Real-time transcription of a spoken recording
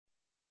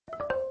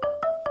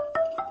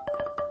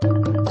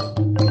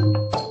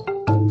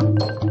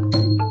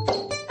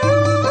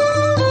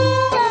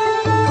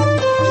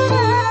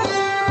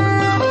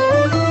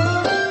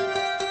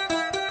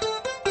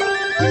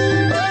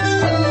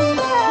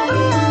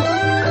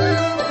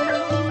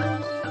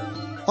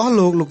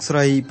លោកលោកស្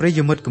រីប្រិយ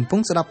មិត្តកំពុ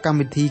ងស្ដាប់កម្ម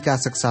វិធីការ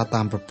សិក្សា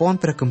តាមប្រព័ន្ធ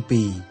ព្រះគម្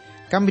ពីរ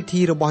កម្មវិ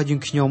ធីរបស់យើ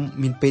ងខ្ញុំ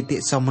មានបេតិ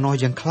សំណោះ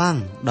យ៉ាងខ្លាំង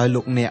ដោយ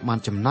លោកអ្នកបាន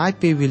ចំណាយ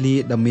ពេលវេលា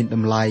ដ៏មានត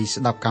ម្លៃ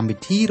ស្ដាប់កម្មវិ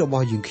ធីរប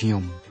ស់យើងខ្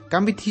ញុំក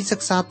ម្មវិធីសិ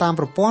ក្សាតាម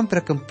ប្រព័ន្ធព្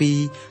រះគម្ពីរ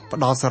ផ្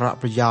ដល់សារៈ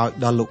ប្រយោជន៍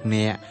ដល់លោក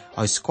អ្នក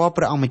ឲ្យស្គាល់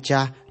ព្រះអង្គម្ចា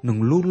ស់និង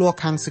លូតលាស់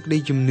ខាងសេចក្តី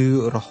ជំនឿ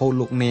រហូត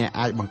លោកអ្នក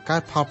អាចបង្កើ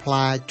តផលផ្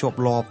លែជាប់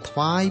លាប់ថ្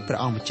វាយព្រះ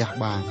អង្គម្ចាស់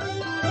បាន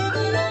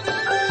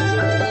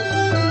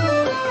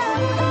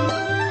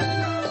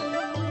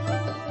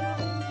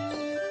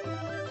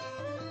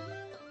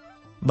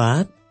បា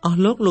ទអស់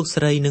លោក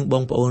ស្រីនិងប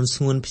ងប្អូន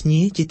ស្ងួនភ្ញៀ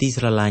ជាទី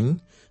ស្រឡាញ់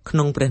ក្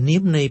នុងព្រះនា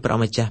មនៃព្រះ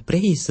ម្ចាស់ព្រះ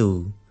យេស៊ូវ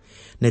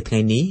នៅថ្ងៃ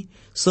នេះ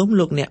សូម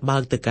លោកអ្នកបើ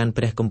កទៅកាន់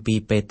ព្រះគម្ពីរ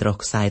ពេត្រុស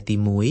ខ្សែទី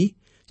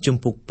1ជំ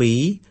ពូក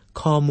2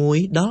ខ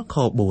1ដល់ខ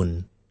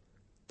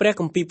4ព្រះ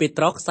គម្ពីរពេ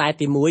ត្រុសខ្សែ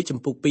ទី1ជំ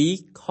ពូក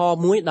2ខ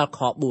1ដល់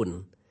ខ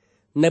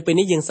4នៅពេល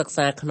នេះយើងសិក្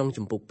សាក្នុង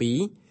ជំពូក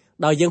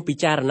2ដោយយើងពិ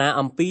ចារណា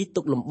អំពី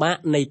ទុក្ខលំបាក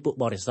នៃពួក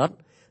បរិសុទ្ធ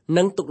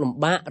និងទុក្ខលំ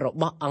បាករ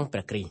បស់អង្គព្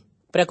រះគ្រីស្ទ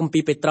ព្រះគម្ពី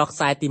រពេត្រុសខ្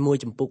សែទី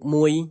1ជំពូក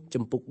1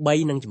ជំពូក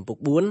3និងជំពូក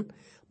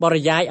4ប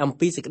រិយាយអំ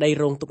ពីសេចក្តី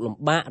រងទុក្ខលំ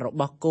បាករ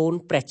បស់កូន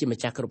ព្រះជាម្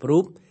ចាស់គ្រប់រូ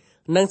ប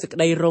និងសេចក្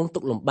តីរងទុ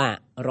ក្ខលំបាក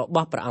រប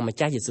ស់ព្រះអង្គម្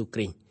ចាស់យេស៊ូវគ្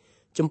រីស្ទ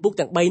ជំពូក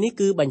ទាំង3នេះ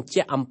គឺបញ្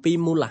ជាក់អំពី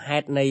មូលហេ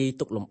តុនៃ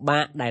ទុក្ខលំបា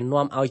កដែល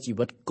នាំឲ្យជី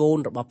វិតកូន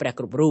របស់ព្រះ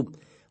គ្រប់រូប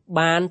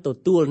បានទ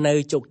ទួលនៅ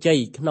ជោគជ័យ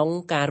ក្នុង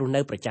ការរស់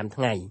នៅប្រចាំ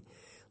ថ្ងៃ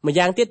ម្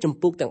យ៉ាងទៀតជំ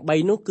ពូកទាំង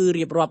3នោះគឺ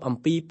រៀបរាប់អំ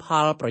ពីផ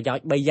លប្រយោជ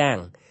ន៍3យ៉ាង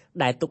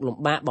ដែលទុក្ខលំ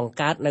បាកបង្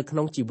កើតនៅក្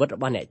នុងជីវិតរ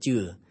បស់អ្នកជឿ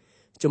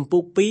ជំពូ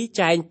ក2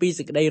ចែងពី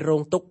សេចក្តីរ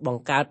ងទុក្ខប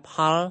ង្កើតផ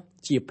ល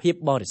ជាភាព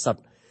បរិសុទ្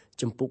ធ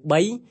ជំពូក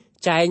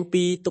3ចែង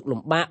ពីទុក្ខ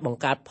លំបាកបង្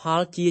កើតផ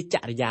លជាច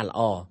រិយាល្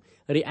អ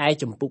រីឯ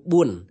ជំពូក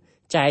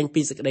4ចែង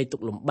ពីសេចក្តីទុ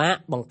ក្ខលំបាក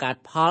បង្កើត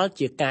ផល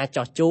ជាការ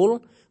ចោះចូល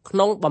ក្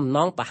នុងបំណ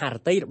ងបហារ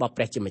តីរបស់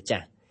ព្រះជាម្ចា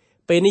ស់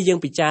ពេលនេះយើង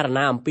ពិចារ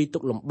ណាអំពីទុ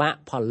ក្ខលំបាក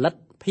ផលិត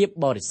ភាព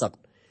បរិសុទ្ធ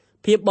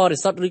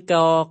ឬ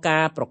ក៏កា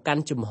រប្រកា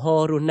ន់ជំហ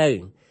ររស់នៅ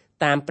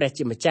តាមព្រះ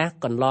ជាម្ចាស់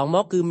កន្លងម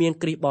កគឺមាន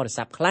គ្រីស្ទបរិ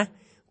ស័ទខ្លះ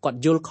គាត់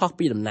យល់ខុស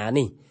ពីដំណើរ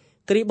នេះ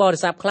គ្រីស្ទបរិ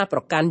ស័ទខ្លះប្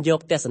រកាន់យក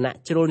ទស្សនៈ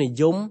ជ្រុលនិ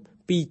យម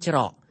ពីរច្រ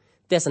ក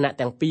ទស្សនៈ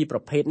ទាំងពីរប្រ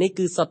ភេទនេះ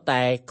គឺសុទ្ធ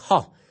តែខុ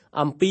ស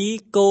អំពី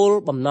គោល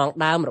បំណង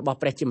ដើមរបស់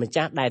ព្រះជាម្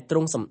ចាស់ដែលទ្រ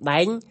ង់សម្ដែ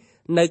ង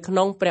នៅក្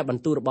នុងព្រះប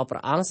ន្ទូលរបស់ព្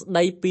រះអង្គស្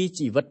ដីពី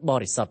ជីវិតប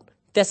រិសុទ្ធ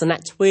ទស្សនៈ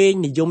ឆ្វេង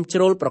និយមជ្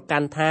រុលប្រកា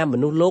ន់ថាម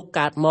នុស្សលោក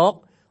កើតមក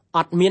អ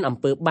ត់មានអំ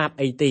ពើបាប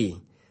អីទេ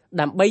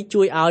ដើម្បី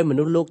ជួយឲ្យម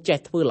នុស្សលោកចេះ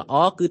ធ្វើល្អ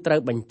គឺត្រូវ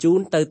បញ្ជូន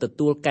ទៅទ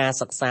ទួលការ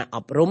សិក្សាអ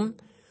ប់រំ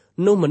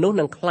នោះមនុស្ស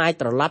នឹងក្លាយ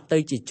ត្រឡប់ទៅ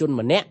ជាជន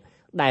ម្នាក់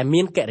ដែល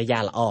មានកិរិ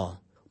យាល្អ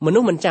មនុ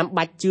ស្សមិនចាំ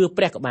បាច់ជឿ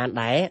ព្រះក៏បាន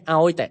ដែរ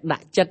ឲ្យតែដា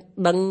ក់ចិត្ត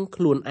ដឹង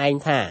ខ្លួនឯង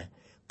ថា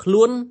ខ្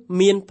លួន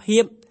មានភា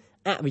ព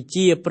អវិជ្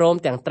ជាព្រម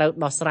ទាំងត្រូវ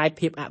ដោះស្រាយ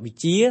ភាពអវិ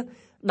ជ្ជា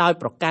ដោយ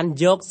ប្រកាន់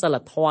យកសិល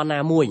ធម៌ណា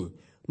មួយ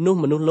នោះ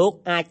មនុស្សលោក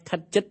អាចខិត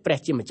ជិតព្រះ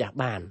ជាម្ចាស់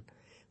បាន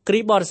គ្រី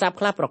ស្ទបរិស័ទ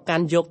ខ្លះប្រកា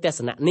ន់យកទស្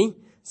សនៈនេះ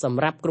ស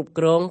ម្រាប់គ្រប់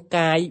គ្រង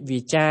កាយវា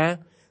ចា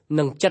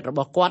និងចិត្តរប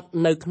ស់គាត់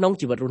នៅក្នុង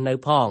ជីវិតរស់នៅ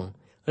ផង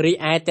រី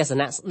ឯទស្ស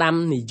នៈស្ដាំ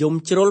និយម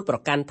ជ្រុលប្រ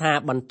កាន់ថា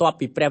បន្ទាប់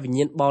ពីព្រះវិញ្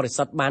ញាណបរិ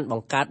សុទ្ធបានប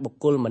ង្កើតបុ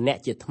គ្គលម្នាក់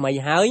ជាថ្មី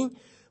ហើយ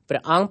ព្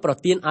រះអង្គប្រ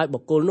ទានឲ្យបុ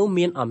គ្គលនោះ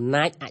មានអំ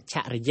ណាចអច្ឆ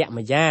រិយៈ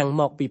ម្យ៉ាង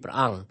មកពីព្រះ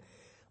អង្គ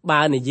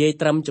បើនិយាយ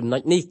ត្រឹមចំណុ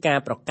ចនេះការ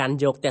ប្រកាន់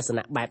យកទស្ស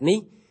នៈបែបនេះ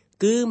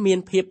គឺមាន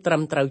ភាពត្រឹ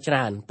មត្រូវច្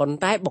រើនប៉ុន្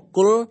តែបុគ្គ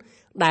ល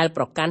ដែល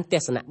ប្រកាន់ទ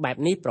ស្សនៈបែប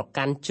នេះប្រ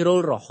កាន់ជ្រុល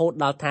រហូត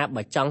ដល់ថា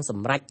បើចង់ស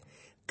ម្រេច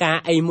ការ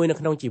អីមួយនៅ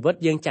ក្នុងជីវិត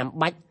យើងចាំ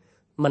បាច់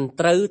មិន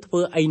ត្រូវធ្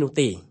វើអីនោះ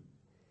ទេ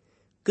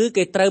គឺ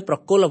គេត្រូវប្រ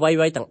គល់អ្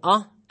វីៗទាំងអ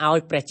ស់ឲ្យ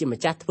ព្រះជាម្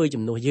ចាស់ធ្វើ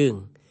ជំនួសយើង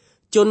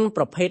ជន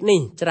ប្រភេទនេះ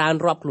ច្រើន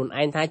រាប់ខ្លួន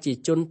ឯងថាជា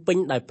ជនពេញ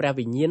ដោយព្រះ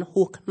វិញ្ញាណ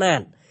ហួសខ្នា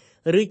ត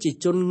ឬជា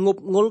ជនង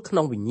ប់ងល់ក្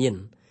នុងវិញ្ញាណ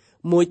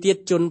មួយទៀត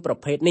ជនប្រ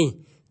ភេទនេះ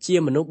ជា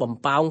មនុស្សបំ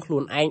ប៉ោងខ្លួ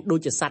នឯងដូច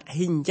ជាសត្វ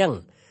ហ៊ីងអញ្ចឹង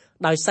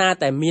ដោយសារ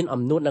តែមាន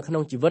អំនួតនៅក្នុ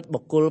ងជីវិតបុ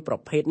គ្គលប្រ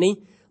ភេទនេះ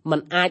มัน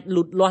អាច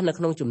លូតលាស់នៅ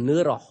ក្នុងជំនឿ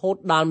រហូត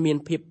ដល់មាន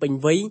ភាពពេញ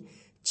វ័យ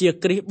ជា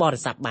គ្រីស្ទបរិ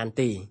ស័ទបាន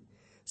ទេ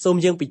សូម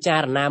យើងពិចា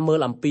រណាមើល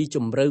អំពី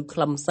ជំរឿខ្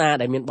លឹមសារ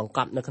ដែលមានបង្ក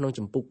ប់នៅក្នុង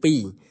ជំពូក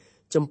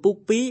2ជំពូក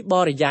2ប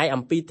រិយាយ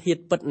អំពីធា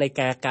តុពិតនៃ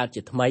ការកើត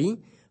ជាថ្មី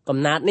កំ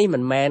ណើតនេះមិ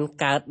នមែន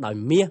កើតដោយ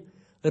មាស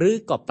ឬ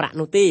ក៏ប្រាក់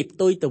នោះទេផ្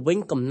ទុយទៅវិញ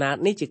កំណើត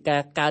នេះជាកា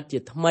រកើតជា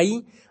ថ្មី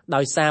ដោ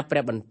យសារព្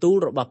រះបន្ទូល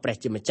របស់ព្រះ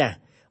ជាម្ចាស់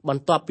ប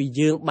ន្ទាប់ពី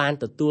យើងបាន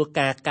ទទួល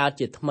ការកើត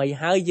ជាថ្មី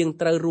ហើយយើង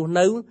ត្រូវរស់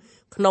នៅ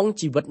ក្នុង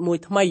ជីវិតមួយ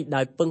ថ្មី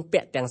ដោយពឹងពា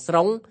ក់ទាំងស្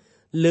រុង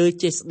លើ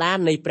ចេស្តា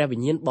នៃព្រះវិ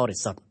ញ្ញាណបរិ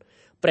សុទ្ធ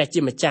ព្រះ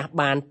ជាម្ចាស់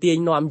បានទាញ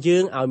នាំយើ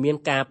ងឲ្យមាន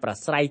ការប្រ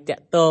ស្រ័យតា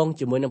ក់ទង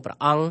ជាមួយនឹងព្រះ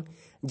អង្គ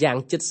យ៉ាង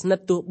ជិតស្និ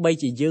ទ្ធទោះបី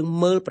ជាយើង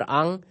មើលព្រះអ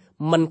ង្គ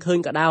មិនឃើញ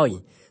ក៏ដោយ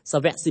សា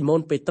វកស៊ីម៉ូ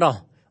នពេត្រុស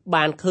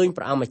បានឃើញ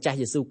ព្រះអង្គម្ចាស់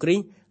យេស៊ូវគ្រី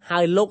ស្ទហើ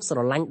យលោកស្រ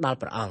ឡាញ់ដល់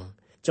ព្រះអង្គ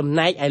ចំ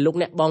ណែកឯលោក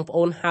អ្នកបងប្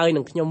អូនហើយ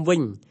នឹងខ្ញុំវិ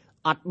ញ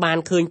អត់បាន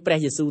ឃើញព្រះ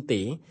យេស៊ូវ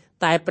ទេ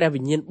តែព្រះវិ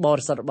ញ្ញាណប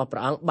រិសុទ្ធរបស់ព្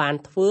រះអង្គបាន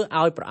ធ្វើ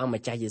ឲ្យព្រះអង្គ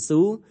ម្ចាស់យេ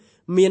ស៊ូវ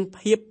មាន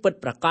ភាពពិត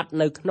ប្រាកដ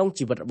នៅក្នុង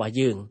ជីវិតរបស់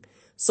យើង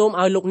សូម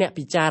ឲ្យលោកអ្នក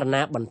ពិចារ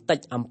ណាបន្តិច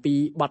អំពី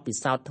បទពិ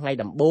សោធន៍ថ្ងៃ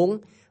ដំបូង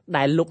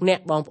ដែលលោកអ្នក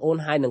បងប្អូន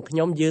ហើយនឹងខ្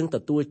ញុំយើងទ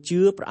ទួល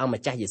ជឿព្រះអង្គ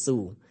ម្ចាស់យេស៊ូ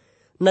វ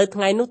នៅថ្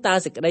ងៃនោះតើ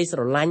សេចក្តីស្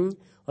រឡាញ់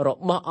រប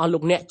ស់អស់លោ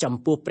កអ្នកចំ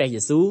ពោះព្រះ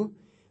យេស៊ូវ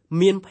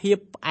មានភាព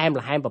ផ្អែម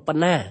ល្ហែមប៉ុ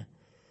ណ្ណា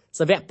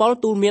សាវកប៉ុល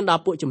ទូលមានដ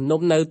ល់ពួកជំនុំ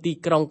នៅទី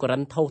ក្រុងកូរិ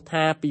នថូស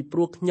ថាពីព្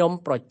រោះខ្ញុំ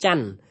ប្រច័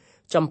ណ្ឌ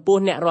ចំពោះ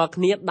អ្នករាល់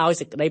គ្នាដោយ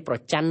សេចក្តីប្រ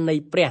ច័ណ្ឌនៃ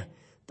ព្រះ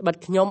ត្បិត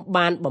ខ្ញុំ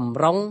បានបំ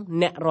រុង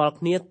អ្នករាល់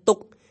គ្នាទុក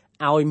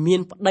ឲ្យមា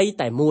នប្តី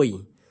តែមួយ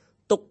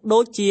ទុកដូ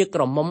ចជា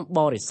ក្រមុំប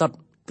រិសុទ្ធ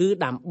គឺ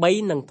ដើម្បី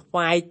នឹងថ្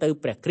វាយទៅ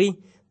ព្រះគ្រីស្ទ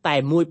តែ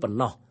មួយប៉ុណ្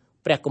ណោះ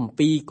ព្រះគម្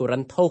ពីរកូរិ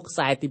នថូសខ្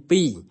សែទី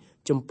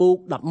2ជំពូក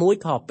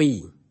11ខ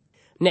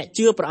2អ្នក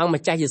ជឿព្រះអង្គ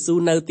ម្ចាស់យេស៊ូវ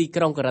នៅទី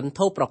ក្រុងកូរិន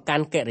ថូសប្រកា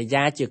ន់កិរិ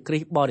យាជាគ្រី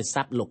ស្ទបរិ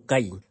ស័ទលោ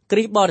កីគ្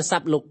រីស្ទបរិស័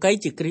ទលោកី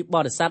ជាគ្រីស្ទប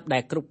រិស័ទដែ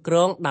លគ្រប់គ្រ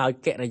ងដោយ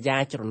កិរិយា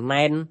ច្រ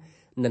ណែន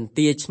និន្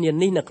ទាឈ្នា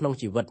នីសនៅក្នុង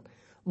ជីវិត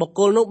បុគ្គ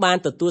លនោះបាន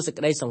ទទួលសេច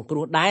ក្តីសង្គ្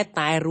រោះដែរ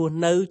តែរស់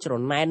នៅច្រ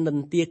ណែននិ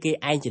ន្ទាគេ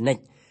ឯងជានិច្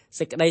ច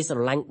សេចក្តីស្រ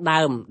ឡាញ់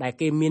ដើមដែល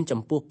គេមាន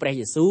ចំពោះព្រះ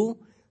យេស៊ូវ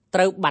ត្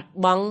រូវបាត់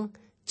បង់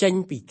ចេញ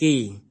ពីគេ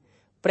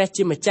ព្រះ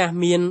ជាម្ចាស់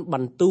មានប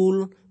ន្ទូល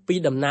ពី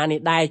ដំណើរនេះ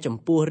ដែរចំ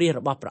ពោះរាជ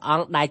របស់ព្រះអ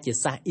ង្គដែលជា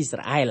សាសអ៊ីស្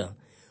រាអែល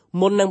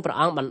មុននឹងព្រះ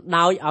អង្គបណ្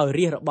ដោយឲ្យ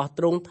រាជរបស់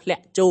ទ្រង់ធ្លា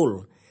ក់ចូល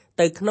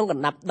ទៅក្នុងក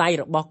ណ្ដាប់ដៃ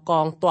របស់ក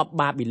ងទ័ព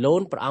បាប៊ីឡូ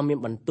នព្រះអង្គមាន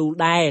បន្ទូល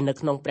ដែរនៅ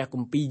ក្នុងព្រះគ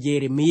ម្ពីរយេ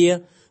រេមៀ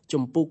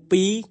ជំពូក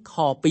2ខ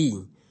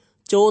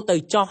2ចូលទៅ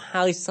ចោះ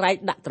ហើយស្រែក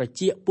ដាក់ត្រ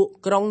ចៀកពួក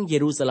ក្រុងយេ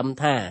រូសាឡិម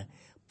ថា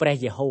ព្រះ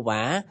យេហូ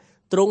វ៉ា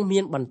ទ្រង់មា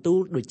នបន្ទូល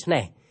ដូច្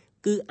នេះ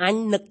គឺអញ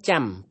នឹក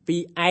ចាំពី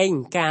ឯង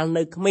កាល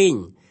នៅក្មេង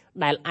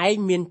ដែលឯង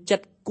មានចិ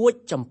ត្តគួច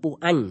ចំពោះ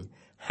អញ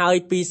ហើយ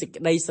ពីសេច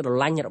ក្តីស្រ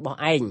ឡាញ់របស់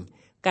ឯង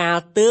កាល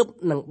ទើប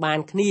នឹងបាន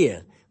គ្នា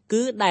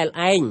គឺដែល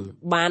ឯង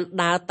បាន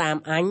ដើរតាម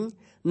អញ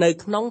នៅ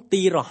ក្នុង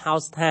ទីរហោ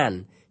ស្ថាន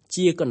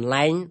ជាកន្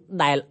លែង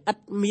ដែលឥត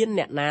មាន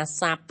អ្នកណា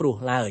សាបព្រោះ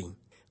ឡើយ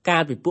កា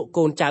លពីពួក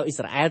កូនចៅអ៊ី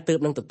ស្រាអែលទើប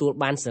នឹងទទួល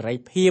បានសេរី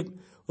ភាព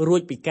រួ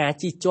ចពីការ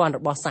ជិះជាន់រ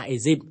បស់សាសអេ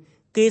ស៊ីប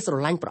គេស្រ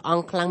ឡាញ់ព្រះអ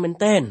ង្គខ្លាំងមែន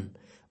ទែន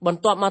បន្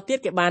ទាប់មកទៀត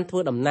គេបានធ្វើ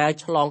ដំណើរ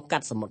ឆ្លងកា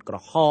ត់សមុទ្រក្រ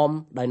ហម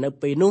ដោយនៅ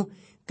ពេលនោះ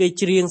គេ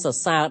ច្រៀងសរ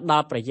សើរដ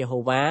ល់ព្រះយេហូ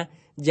វ៉ា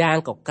យ៉ាង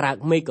កក្រើក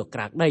មេឃកក្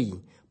រើកដី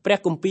ព្រះ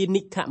គម្ពីរ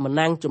និខម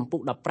ណាំងជំពូ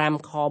ក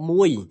15ខ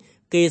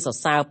1គេសរ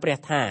សើរព្រះ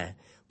ថា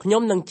ខ្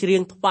ញុំនឹងច្រៀ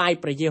ងថ្វាយ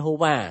ព្រះយេហូ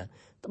វ៉ា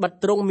ត្បិត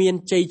ទ្រង់មាន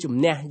ជ័យជំ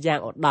នះយ៉ាង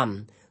ឧត្តម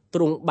ទ្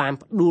រង់បាន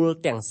ផ្ដួល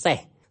ទាំងសេះ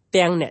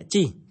ទាំងអ្នក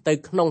ជិះទៅ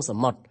ក្នុងស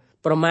មុទ្រ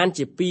ប្រមាណ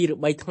ជា2ឬ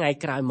3ថ្ងៃ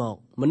ក្រោយមក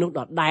មនុស្សដ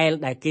ដែ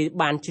លគេ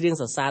បានច្រៀង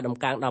សរសើរដំ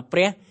កើងដល់ព្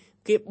រះ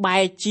គេបែ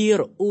រជា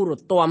រអ៊ូរ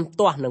ទាំ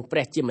ទាស់នឹងព្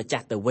រះជាម្ចា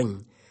ស់ទៅវិញ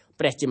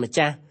ព្រះជាម្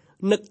ចាស់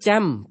នឹក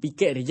ចាំពី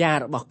កិរិយា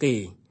របស់គេ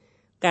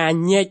ការ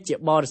ញែកជា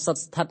បរិសុទ្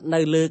ធស្ថិតនៅ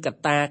លើក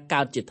ត្តា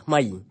កើតជាថ្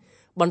មី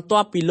បន្ទា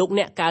ប់ពីលោក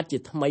អ្នកកើតជា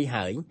ថ្មី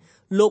ហើយ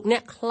លោកអ្ន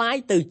កคล้าย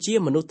ទៅជា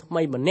មនុស្សថ្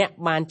មីម្នាក់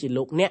បានជា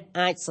លោកអ្នក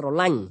អាចស្រ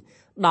ឡាញ់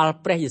ដល់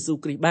ព្រះយេស៊ូវ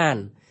គ្រីស្ទបាន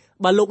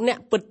បើលោកអ្នក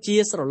ពិតជា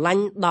ស្រឡា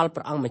ញ់ដល់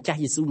ព្រះអង្គម្ចាស់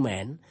យេស៊ូវមែ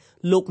ន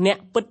លោកអ្នក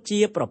ពិតជា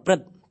ប្រព្រឹ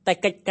ត្តតែ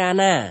កិច្ចការ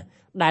ណា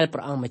ដែលព្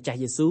រះអង្គម្ចាស់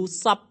យេស៊ូវ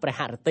សពព្រះ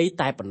ハរតី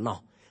តែប៉ុណ្ណោះ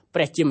ព្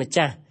រះជាម្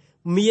ចាស់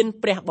មាន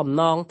ព្រះបំ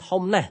ណង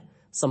ធំណាស់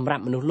សម្រា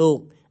ប់មនុស្សលោក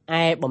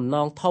ឯបំណ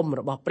ងធំ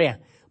របស់ព្រះ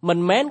មិន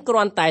មែនគ្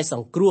រាន់តែស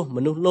ង្គ្រោះម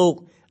នុស្សលោក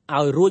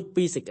ឲ្យរួច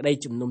ពីសេចក្តី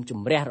ជំនុំជ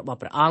ម្រះរបស់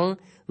ព្រះអង្គ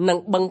និង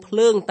បឹងភ្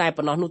លើងតែ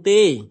ប៉ុណ្ណោះនោះ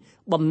ទេ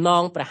បំណ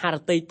ងព្រះハរ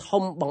តី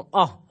ធំបង្អ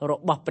ស់រ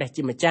បស់ព្រះ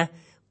ជាម្ចាស់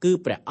គឺ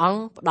ព្រះអង្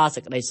គផ្ដល់សេ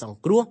ចក្តីសង្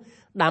គ្រោះ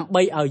ដើម្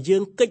បីឲ្យយើ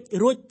ងគេច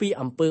រួចពី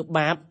អំពើ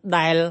បាប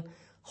ដែល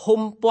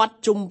ហុំព័ទ្ធ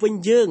ជុំវិញ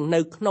យើងនៅ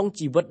ក្នុង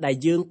ជីវិតដែល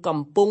យើងកំ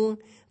ពុង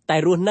តែ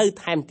រស់នៅ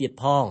ថែមទៀត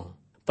ផង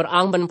ព្រះអ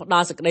ង្គមិនផ្ដ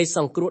ល់សេចក្តីស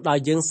ង្គ្រោះដ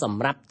ល់យើងស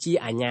ម្រាប់ជា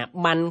អាជ្ញា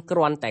ប័ណ្ណគ្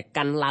រាន់តែ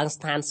កាន់ឡើង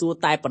ស្ថានសួគ៌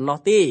តែប៉ុណ្ណោះ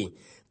ទេ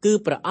គឺ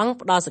ព្រះអង្គ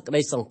ផ្ដល់សេចក្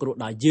តីសង្គ្រោះ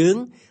ដល់យើង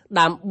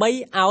ដើម្បី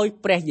ឲ្យ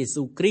ព្រះយេ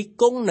ស៊ូវគ្រីស្ទ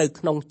គង់នៅ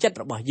ក្នុងចិត្ត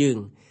របស់យើង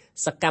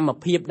សកម្ម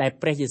ភាពដែល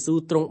ព្រះយេស៊ូវ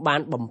ទ្រង់បា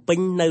នបំពេញ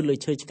នៅលើ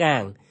ឈើឆ្កា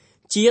ង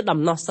ជាដំ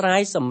ណោះស្រា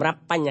យសម្រាប់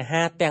បញ្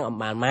ហាទាំងអម្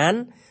បាន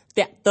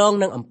តាក់ទង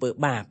នឹងអំពើ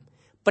បាប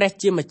ព្រះ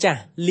ជាម្ចាស់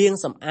លាង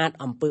សម្អាត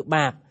អំពើ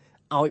បាប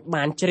ឲ្យ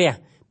បានជ្រះ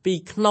ពី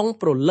ក្នុង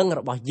ព្រលឹង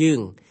របស់យើង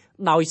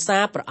ដោយសា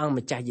រព្រះអង្គ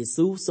ម្ចាស់យេ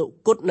ស៊ូវសុ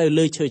គតនៅ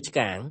លើឈើឆ្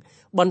កាង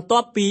បន្ទា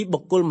ប់ពីបុ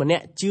គ្គលម្នា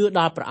ក់ជឿដ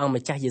ល់ព្រះអង្គ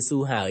ម្ចាស់យេស៊ូ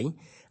វហើយ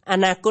អ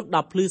នាគត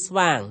ដ៏ភ្លឺស្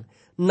វាង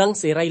និង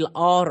សេរីល្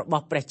អរប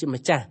ស់ព្រះជា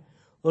ម្ចាស់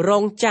រ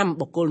ងចាំ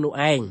បុគ្គលនោះ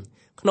ឯង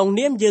ក្នុង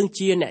នាមយើង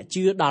ជាអ្នក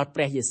ជឿដល់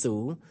ព្រះយេស៊ូ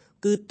វ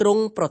គឺទ្រ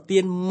ង់ប្រទា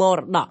នមរ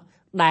តក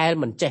ដែល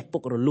មិនចេះពុ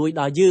ករលួយ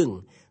ដល់យើង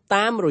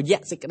តាមរយៈ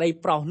សេចក្តី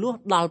ប្រោសលោះ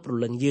ដល់ព្រ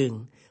លឹងយើង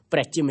ព្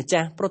រះជាម្ចា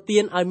ស់ប្រទា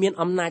នឲ្យមាន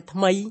អំណាចថ្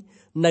មី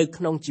នៅ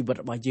ក្នុងជីវិត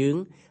របស់យើង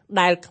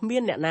ដែលគ្មា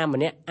នអ្នកណាម្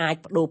នាក់អាច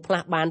បដូរផ្លា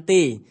ស់បាន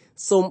ទេ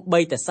សូម្បី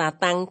តែសា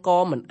តាំងក៏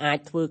មិនអាច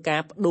ធ្វើកា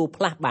របដូរ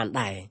ផ្លាស់បាន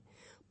ដែរ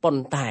ប៉ុ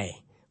ន្តែ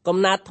កំ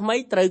ណើតថ្មី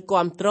ត្រូវ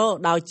គាំទ្រ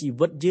ដោយជី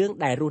វិតយើង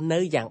ដែលរស់នៅ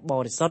យ៉ាងប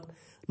រិសុទ្ធ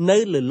នៅ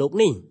លើលោក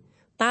នេះ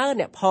តើ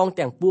អ្នកផង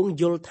ទាំងពួង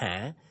យល់ថា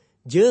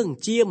យើង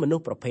ជាមនុ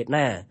ស្សប្រភេទ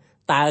ណា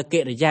តើកិ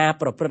រិយា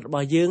ប្រព្រឹត្តរប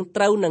ស់យើង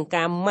ត្រូវនឹង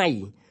ការម៉ៃ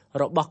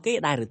របស់គេ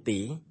ដែរឬទេ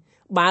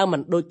បើមិ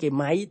នដូចគេ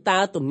ម៉ៃតើ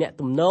ទំនាក់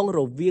ទំនងរ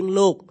វាង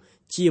លោក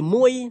ជា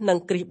មួយនឹង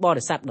គ្រិស្តប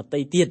រិស័ទដទៃ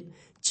ទៀត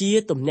ជា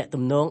ទំនាក់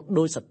ទំនង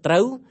ដូចសត្រូ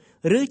វ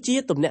ឬជា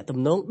ទំនាក់ទំ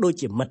នងដូច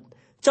ជាមិត្ត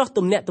ចុះ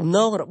ទំនាក់ទំន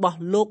ងរបស់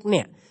លោកអ្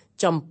នក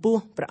ចំពោះ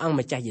ព្រះអង្គ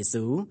ម្ចាស់យេ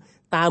ស៊ូវ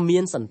តើមា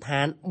នសន្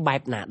តានបែ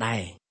បណាដែ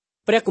រ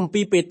ព្រះគម្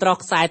ពីរពេត្រុស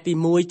ខ្សែទី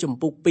1ជំ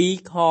ពូក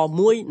2ខ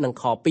1និង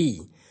ខ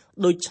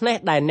2ដូច្នេះ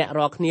ដែលអ្នក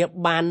រាល់គ្នា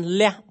បាន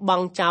លះប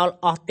ង់ចោល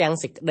អស់ទាំង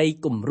សេចក្តី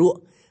គំរក់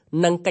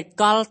និងកិច្ច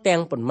កលទាំ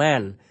ងប៉ុន្មា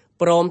ន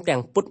ព្រមទាំ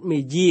ងពុតមេ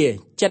យា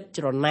ចិត្ត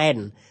ច្រណែន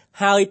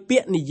ហើយពា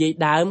ក្យនិយាយ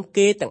ដើម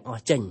គេទាំងអ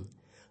ស់ចេញ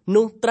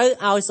នោះត្រូវ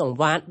ឲ្យសង្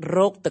វាត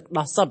រោគទឹក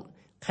ដោះសុទ្ធ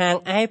ខាង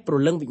ឯព្រ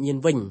លឹងវិញ្ញាណ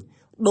វិញ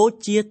ដូច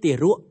ជាទា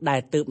រកដែ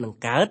លទើបនឹង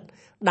កើត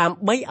ដើម្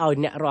បីឲ្យ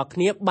អ្នករាល់គ្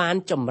នាបាន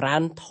ចម្រើ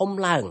នធំ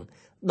ឡើង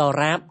ដ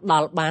រាបដ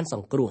ល់បានស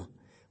ង្គ្រោះ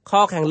ខ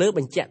ខាងលើប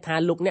ញ្ជាក់ថា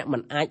លោកអ្នកមិ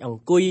នអាចអ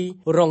ង្គុយ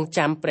រង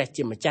ចាំព្រះ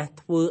ជាម្ចាស់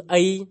ធ្វើ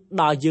អី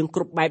ដល់យើងគ្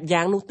រប់បែប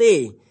យ៉ាងនោះទេ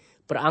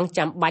ព្រះអង្គ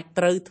ចាំបាច់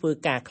ត្រូវធ្វើ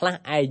ការខ្លះ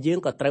ឯយើង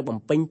ក៏ត្រូវបំ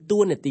ពេញតួ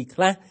នាទីខ្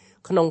លះ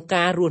ក្នុង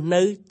ការរស់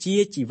នៅជា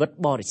ជីវិត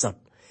បរិសុទ្ធ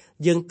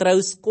យើងត្រូវ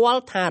ស្គា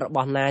ល់ថារប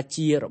ស់ណា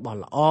ជារបស់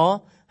ល្អ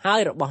ហើ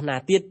យរបស់ណា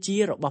ទៀតជា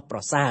របស់ប្រ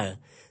សើរ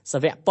សា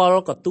វកប៉ុល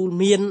ក៏ទូល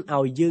មាន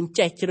ឲ្យយើង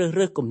ចេះជ្រើស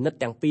រើសគំនិត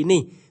ទាំងពីរ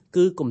នេះ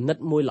គឺគំនិត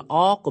មួយល្អ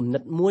គំនិ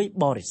តមួយ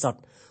បរិសុទ្ធ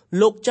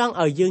លោកចង់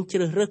ឲ្យយើងជ្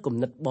រើសរើសគំ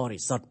និតបរិ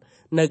សុទ្ធ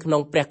នៅក្នុ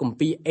ងព្រះគម្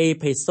ពីរអេ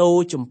ផេសូ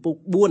ជំពូក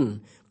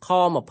4ខ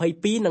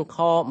22និងខ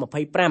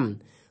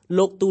25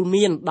លោកទូល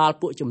មានដល់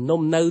ពួកជំនុំ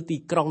នៅទី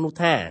ក្រុងនោះ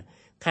ថា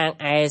ខាង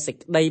ឯសេច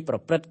ក្តីប្រ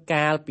ព្រឹត្ត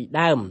កាលពី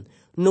ដើម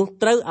នោះ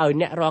ត្រូវឲ្យ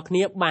អ្នករាល់គ្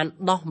នាបាន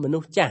ដោះមនុ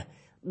ស្សចាស់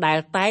ដែល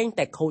តែង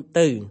តែខូច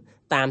ទៅ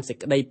តាមសេច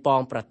ក្តីប៉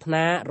ងប្រាថ្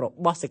នារ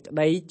បស់សេចក្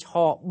តី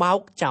ឆោបោក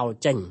ចោល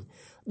ចេញ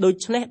ដូ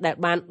ច្នេះដែល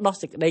បានដោះ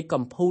សេចក្តី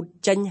កំពូត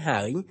ចេញ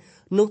ហើយ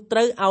នោះត្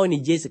រូវឲ្យនិ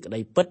យាយសេចក្តី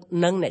ពិត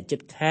និងអ្នកជិត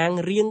ខាង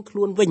រៀងខ្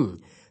លួនវិញ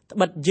ត្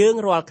បិតយើង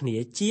រាល់គ្នា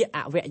ជាអ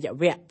វយ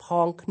វៈផ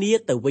ងគ្នា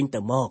ទៅវិញ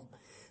ទៅមក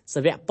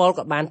សាវកប៉ុល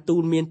ក៏បានទូ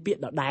លមានពាក្យ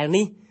ដដែល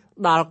នេះ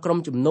ដល់ក្រុម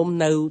ជំនុំ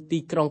នៅទី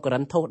ក្រុងកូរិ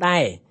នថូសដែ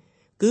រ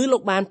គឺលោ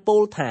កបានពោ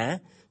លថា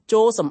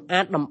ចូលសម្អា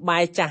តដំបា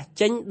យចាស់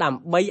ចេញដើ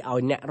ម្បីឲ្យ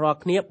អ្នករាល់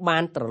គ្នាបា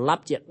នត្រឡ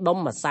ប់ជាដុំ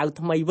ម្សៅ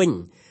ថ្មីវិញ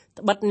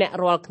ត្បិតអ្នក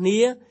រាល់គ្នា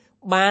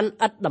បាន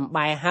ឥតដំ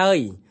បាយហើយ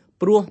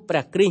ព្រោះព្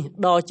រះគ្រីស្ទ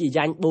ដ៏ជា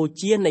យ៉ាញ់បូ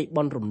ជានៃ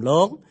បុណ្យរំល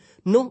ង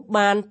នោះ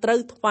បានត្រូវ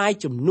ថ្វាយ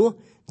ជំនួស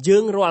យើ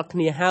ងរាល់គ្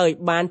នាហើយ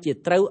បានជា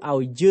ត្រូវឲ្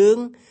យយើង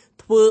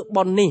ធ្វើ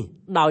បុណ្យនេះ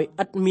ដោយ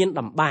ឥតមាន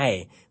ដំបាយ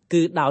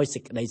គឺដោយសេ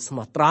ចក្តីស្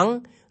មោះត្រង់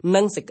និ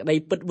ងសេចក្តី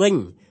ពិតវិញ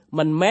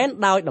មិនមែន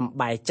ដោយដំ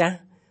បាយចាស់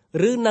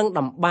ឬនឹង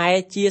ដំបែ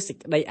ជាសេច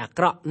ក្តីអា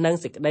ក្រក់និង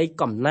សេចក្តី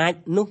កំណាច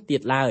នោះទៀ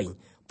តឡើយ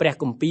ព្រះ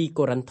គម្ពីរ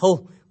កូរិនថូស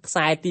ខ្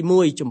សែទី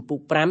1ជំពូក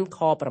5ខ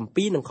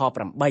7និងខ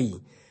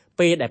8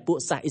ពេលដែលពួក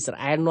សាសអ៊ីស្រា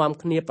អែលនាំ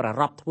គ្នាប្រា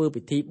រព្ធធ្វើ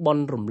ពិធីបុ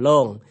ណ្យរំល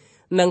ង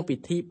និងពិ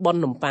ធីបុណ្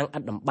យនំប៉័ងឥ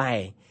តដំបែ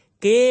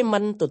គេមិ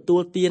នទទួ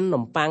លទាន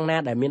នំប៉័ងណា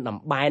ដែលមានដំ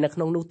បែនៅក្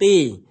នុងនោះទេ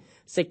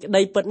សេចក្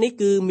តីពិតនេះ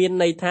គឺមាន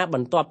ន័យថាប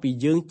ន្ទាប់ពី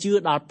យើងជឿ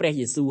ដល់ព្រះ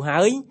យេស៊ូវ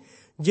ហើយ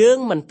យើង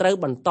មិនត្រូវ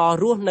បន្ត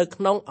រស់នៅ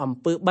ក្នុងអំ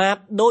ពើបាប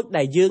ដូច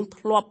ដែលយើង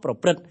ធ្លាប់ប្រ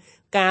ព្រឹត្ត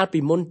កាលពី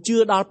មុនជឿ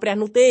ដល់ព្រះ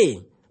នោះទេ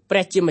ព្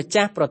រះជាម្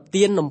ចាស់ប្រ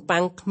ទាននំប៉័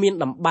ងគ្មាន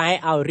ដំបែឲ្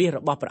យរាជរ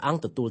បស់ព្រះអង្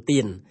គទទួលទា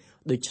ន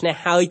ដូច្នេះ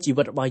ហើយជី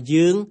វិតរបស់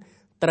យើង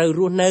ត្រូវ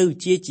រស់នៅ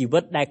ជាជីវិ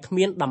តដែលគ្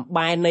មានដំ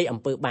បែនៃអំ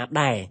ពើបាប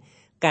ដែរ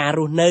ការរ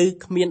ស់នៅ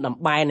គ្មានដំ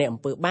បែនៃអំ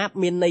ពើបាប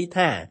មានន័យ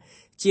ថា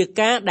ជា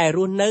ការដែលរ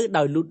ស់នៅ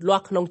ដោយលូតលា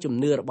ស់ក្នុងជំ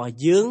នឿរបស់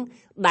យើង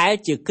ដែល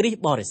ជាគ្រីស្ទ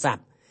បរិស័ទ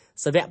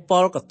សាវកប៉ុ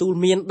លក៏ទូល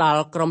មានដ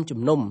ល់ក្រុម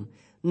ជំនុំ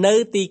នៅ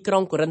ទីក្រុ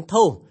ងកូរិន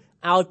ថូស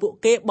ឲ្យពួក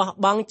គេបោះ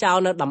បង់ចោល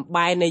នៅដំ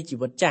បែនៃជី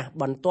វិតចាស់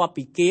បន្ទាប់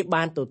ពីគេ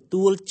បានទ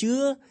ទួលជឿ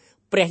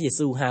ព្រះយេ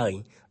ស៊ូវហើយ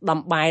ដំ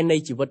បែនៃ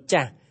ជីវិត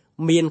ចាស់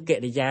មានកិ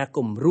រិយា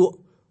គំរក់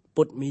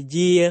ពុតមេ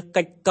យា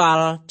កិច្ចកល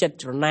ចិត្ត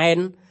ច្រណែន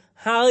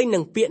ហើយនឹ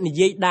ងពាក្យនិ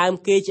យាយដើម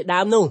គេជាដើ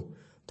មនោះ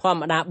ធម្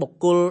មតាបុ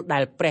គ្គលដែ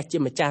លព្រះជា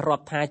ម្ចាស់រា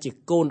ប់ថាជា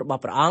កូនរប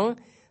ស់ព្រះអង្គ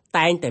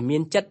តែងតែមា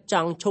នចិត្តច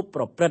ង់ឈប់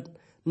ប្រព្រឹត្ត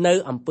នៅ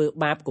អំពើ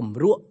បាបគំ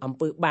រក់អំ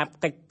ពើបាប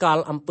កិច្ចកល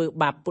អំពើ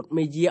បាបពុត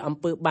មេយាអំ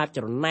ពើបាប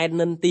ច្រណែន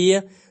និន្ទា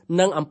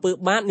និងអំពើ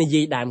បាបនិ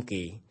យាយដើម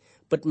គេ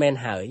ពិតមែន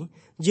ហើយ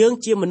យើង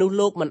ជាមនុស្ស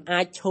លោកមិនអា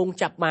ចឈោង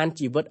ចាប់បាន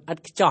ជីវិតឥត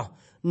ខ្ចោះ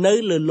នៅ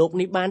លើលោក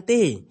នេះបាន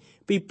ទេ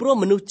ពីព្រោះ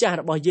មនុស្សចាស់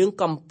របស់យើង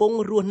កំពុង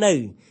រស់នៅ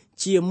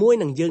ជាមួយ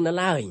នឹងយើងនៅ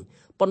ឡើយ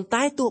ប៉ុន្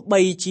តែទោះ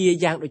បីជា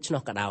យ៉ាងដូច្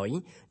នោះក៏ដោយ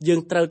យើង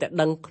ត្រូវតែ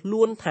ដឹងខ្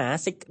លួនថា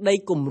សេចក្តី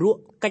គំរក់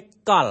កិច្ច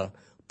កល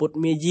ពុត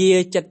មេយា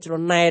ចិត្តច្រ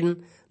ណែន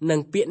និង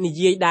ពាក្យនិ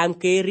យាយដើម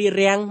គេរា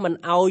រាំងមិន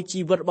ឲ្យជី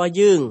វិតរបស់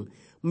យើង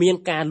មាន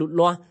ការលូត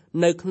លាស់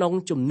នៅក្នុង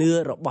ជំនឿ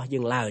របស់យើ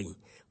ងឡើយ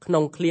ក្នុ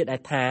ងឃ្លាដែ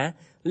លថា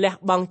លះ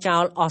បង់ចោ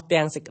លអស់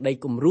ទាំងសេចក្តី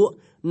គំរក់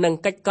និង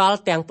កិច្ចកល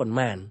ទាំងប៉ុន្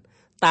មាន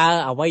តើ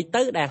អ្វី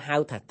ទៅដែលហៅ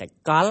ថាកិច្ច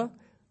ក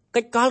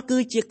លគឺ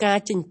ជាការ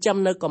ចិញ្ចឹម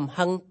នៅកំ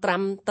ហឹងត្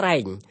រាំត្រែ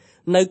ង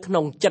នៅក្នុ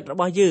ងចិត្តរ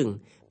បស់យើង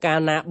កាល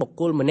ណាបុគ្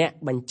គលម្នាក់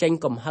បញ្ចេញ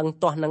កំហឹង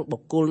ទាស់នឹងបុ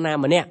គ្គលណា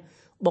ម្នាក់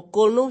បុគ្គ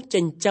លនោះចិ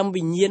ញ្ចឹម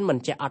វិញ្ញាណមិន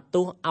ចេះអត់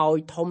ទោសឲ្យ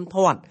ធំ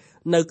ធាត់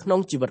នៅក្នុង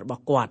ជីវិតរប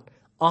ស់គាត់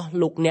អស់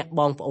លោកអ្នក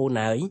បងប្អូន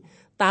ហើយ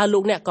តើលោ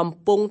កអ្នកកំ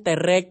ពុងតែ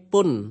រែក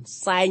ពុន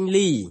សែង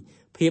លី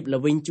ភាព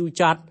ល្វីងជូរ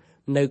ចត់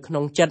នៅក្នុ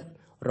ងចិត្ត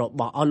រ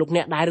បស់អស់លោកអ្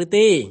នកដែរឬ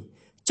ទេ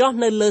ចុះ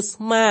នៅលើ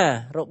ស្មា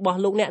របស់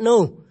លោកអ្នក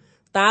នោះ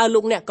តើលោ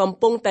កអ្នកកំ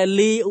ពុងតែ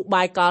លីឧ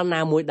បាយកលណា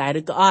មួយដែរ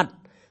ឬក៏អត់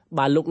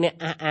បើលោកអ្នក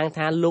អះអាង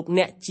ថាលោក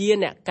អ្នកជា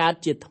អ្នកកើត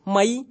ជាថ្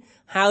មី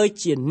ហើយ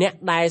ជាអ្នក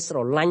ដែលស្រ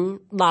ឡាញ់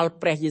ដល់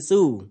ព្រះយេ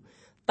ស៊ូវ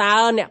តើ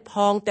អ្នកផ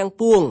ងទាំង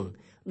ពួង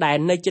ដែល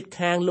នៅជិត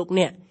ខាងលោក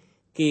អ្នក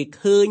គេ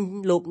ឃើញ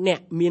លោកអ្នក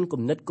មាន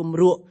គំនិតគំ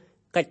រក់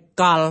កិច្ច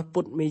កល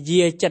ពុតមេ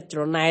យាចិត្តច្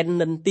រណែន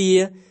និន្ទា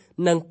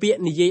និងពាក្យ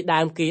និយាយដើ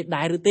មគេ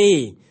ដែរឬទេ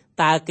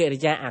តើកិរិ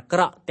យាអាក្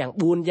រក់ទាំង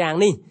4យ៉ាង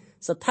នេះ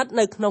ស្ថិត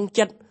នៅក្នុង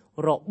ចិត្ត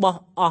របស់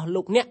អស់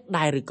លោកអ្នក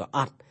ដែរឬក៏អ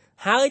ត់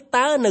ហើយ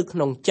តើនៅក្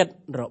នុងចិត្ត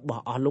រប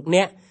ស់អស់លោក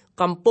អ្នក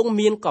កំពុង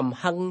មានកំ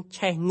ហឹង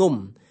ឆេះងុំ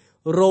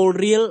រល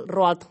រៀល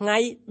រាល់ថ្ងៃ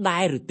ដែ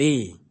រឬទេ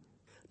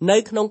នៅ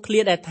ក្នុងឃ្លា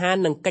ដែលថា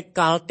នឹងកិច្ច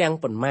កលទាំង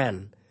ប៉ុន្មាន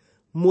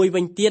មួយ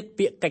វិញទៀត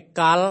ពាក្យកិច្ច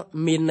កល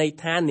មានន័យ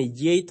ថានិ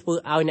យាយធ្វើ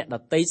ឲ្យអ្នកដ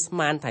ទៃស្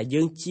មានថា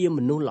យើងជាម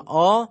នុស្សល្អ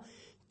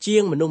ជា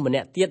ងមនុស្សម្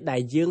នាក់ទៀតដែ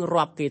លយើង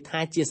រាប់គេថា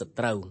ជាស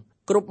ត្រូវ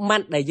គ្រប់ម៉ា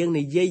ត់ដែលយើង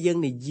និយា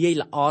យ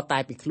ល្អតែ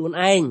ពីខ្លួន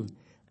ឯង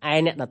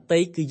អ្នកដទៃ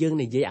គឺយើង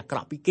និយាយអាក្រ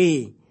ក់ពីគេ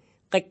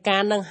កិច្ចកា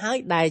រនឹងហើយ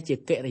ដែលជា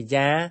កិរិ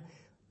យា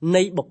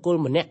នៃបុគ្គល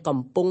ម្នាក់កំ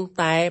ពុង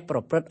តែប្រ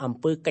ព្រឹត្តអំ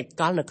ពើកិច្ច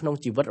កលនៅក្នុង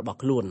ជីវិតរបស់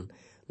ខ្លួន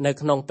នៅ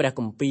ក្នុងព្រះ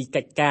គម្ពីរ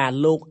កិច្ចការ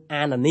លោក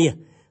អាណានីស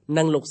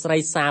និងលោកស្រី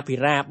សាភិ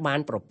រាបាន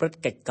ប្រព្រឹត្ត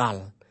កិច្ចកល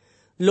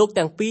លោក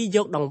ទាំងពីរយ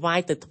កដង្វាយ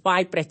ទៅថ្វា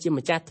យព្រះជា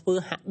ម្ចាស់ធ្វើ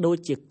ហាក់ដូច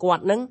ជាគា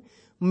ត់នឹង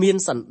មាន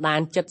សន្តា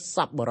នចិត្តស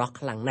ប្បុរស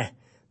ខ្លាំងណាស់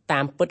តា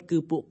មពិតគឺ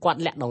ពួកគាត់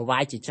លាក់ដង្វា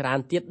យជាច្រើន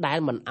ទៀតដែល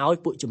មិនអោយ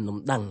ពួកជំនុំ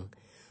ដឹង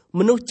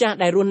មនុស្សចាស់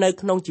ដែលរស់នៅ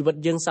ក្នុងជីវិត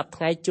យើងសប្តាហ៍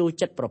ថ្ងៃចូល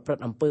ចិត្តប្រព្រឹត្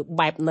តអំពើ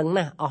បែបហ្នឹង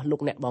ណាអស់លោ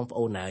កអ្នកបងប្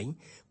អូនហើយ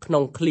ក្នុ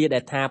ងឃ្លាដែ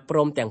លថាព្រ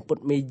មទាំងពុត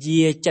មេ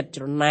យាចិត្ត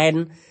ច្រណែន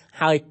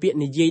ហើយពាក្យ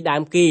និយាយដើ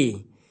មគេ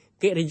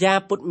កិរិយា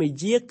ពុតមេ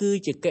យាគឺ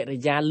ជាកិរិ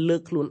យាលើ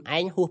កខ្លួនឯ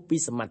ងហួសពី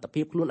សមត្ថ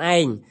ភាពខ្លួនឯ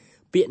ង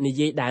ពាក្យនិ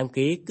យាយដើម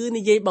គេគឺ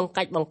និយាយបង្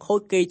កាច់បង្ខូច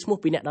គេឈ្មោះ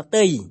ពីអ្នកដ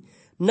ទៃ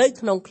នៅ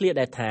ក្នុងឃ្លា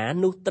ដែលថា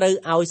នោះត្រូវ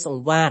ឲ្យស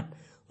ង្វាត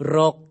រ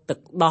កទឹក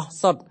ដោះ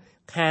សុទ្ធ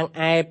ខាង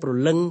ឯប្រ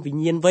លឹងវិ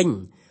ញ្ញាណវិញ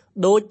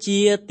ដូចជា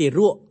ទារ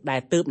កដែ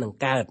លទើបនឹង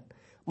កើត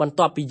បន្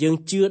ទាប់ពីយើង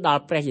ជឿដ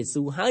ល់ព្រះយេ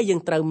ស៊ូវហើយយើង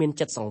ត្រូវមាន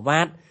ចិត្តសង្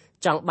វាត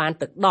ចង់បាន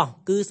ទឹកដោះ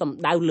គឺសំ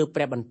ដៅលើព្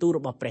រះបន្ទូលរ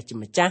បស់ព្រះជា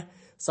ម្ចាស់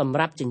សម្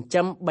រាប់ចិញ្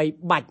ចឹមបី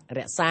បាច់រ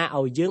ក្សា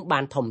ឲ្យយើងបា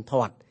នធំ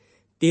ធាត់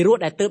ទារក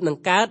ដែលទើបនឹង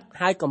កើត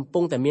ហើយកំពុ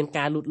ងតែមាន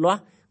ការលូតលាស់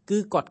គឺ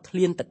គាត់ឃ្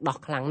លានទឹកដោះ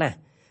ខ្លាំងណាស់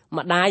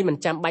ម្ដាយមិន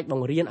ចាំបាច់ប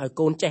ង្រៀនឲ្យ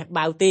កូនចេះ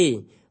បាវទេ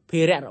ភា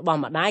រៈរបស់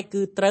ម្ដាយ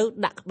គឺត្រូវ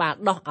ដាក់ក្បាល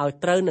ដោះឲ្យ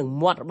ត្រូវនឹង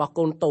មាត់របស់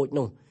កូនតូច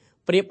នោះ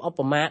ប្រៀបឧប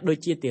មាដូច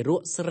ជាទារក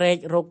ស្រែក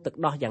រកទឹក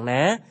ដោះយ៉ាង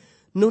ណា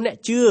នោះអ្នក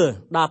ជឿ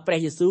ដល់ព្រះ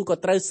យេស៊ូវក៏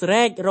ត្រូវស្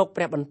រែករក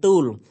ព្រះបន្ទូ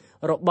ល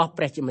របស់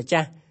ព្រះជាម្ចា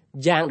ស់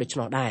យ៉ាងដូច្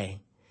នោះដែរ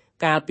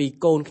កាលពី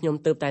កូនខ្ញុំ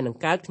ទើបតែនឹង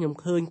កើតខ្ញុំ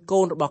ឃើញ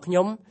កូនរបស់ខ្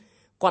ញុំ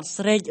គាត់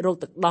ស្រែករក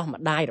ទឹកដោះ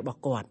ម្ដាយរបស់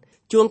គាត់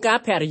ជួនកាល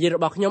ភរិយារ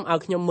បស់ខ្ញុំឲ្យ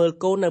ខ្ញុំមើល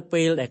កូននៅ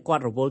ពេលដែលគា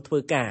ត់រវល់ធ្វើ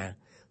ការ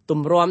ទ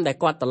ម្រាំដែល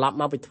គាត់ត្រឡប់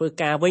មកពីធ្វើ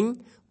ការវិញ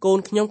កូន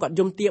ខ្ញុំគាត់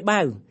យំទា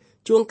បាវ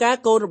ជួនកាល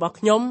កូនរបស់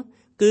ខ្ញុំ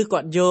គឺគា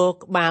ត់យក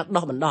ក្បាល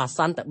ដោះបណ្ដោះអាស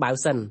ន្នទៅបាវ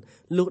សិន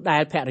លុះដែ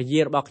លភរិយា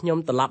របស់ខ្ញុំ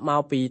ត្រឡប់ម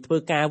កពីធ្វើ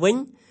ការវិញ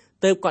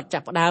ទើបគាត់ចា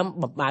ប់ផ្ដើម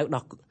បំបៅ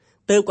ដោះ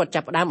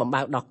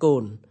កូ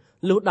ន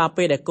លុះដល់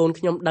ពេលដែលកូន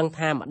ខ្ញុំដឹង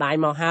ថាម្ដាយ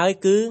មកហើយ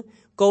គឺ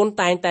កូន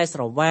តែងតែស្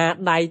រវា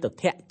ដៃទៅ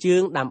ធាក់ជើ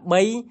ងដើម្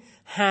បី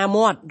ហា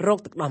មាត់រក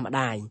ទឹកដោះម្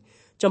ដាយ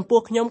ចំពោះ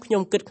ខ្ញុំ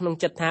គិតក្នុង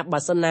ចិត្តថាបើ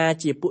សិនណា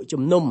ជាពួក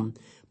ជំនុំ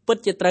ពិត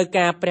ជាត្រូវ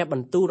ការព្រះប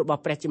ន្ទូលរប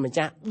ស់ព្រះជាម្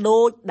ចាស់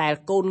ដូចដែល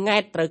កូនង៉ែ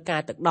តត្រូវកា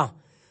រទឹកដោះ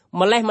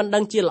ម្លេះមិនដឹ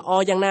ងជាល្អ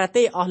យ៉ាងណា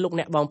ទេអស់លោក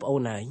អ្នកបងប្អូ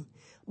នហើយ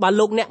បើ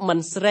លោកអ្នកមិន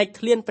ស្រែក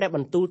ឃ្លានព្រះប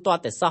ន្ទូលទា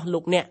ល់តែសោះលោ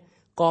កអ្នក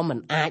ក៏មិន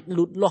អាច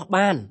លូតលាស់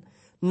បាន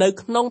នៅ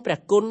ក្នុងព្រះ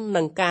គុណ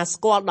និងការ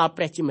ស្គាល់ដល់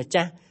ព្រះជាម្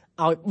ចាស់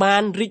ឲ្យបា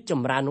នរីកច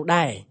ម្រើននោះ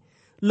ដែរ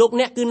លោក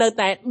អ្នកគឺនៅ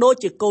តែដូច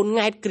ជាកូន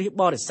ង៉ែតគ្រីស្ទ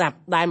បរិស័ទ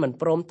ដែលមិន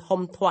ព្រម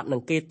ធំធាត់នឹ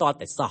ងគេទាល់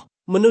តែសោះ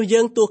មនុស្សយើ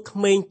ងទោះក្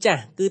មេងចា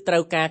ស់គឺត្រូ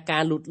វកា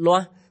រលូតលា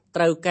ស់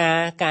ត្រូវ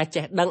ការ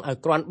ចេះដឹងឲ្យ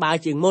គ្រាន់បើ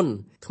ជាងមុន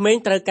ក្មេង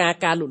ត្រូវ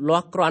ការលូតលា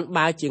ស់គ្រាន់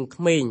បើជាង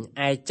ក្មេង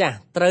ឯចាស់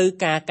ត្រូវ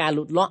ការ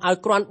លូតលាស់ឲ្យ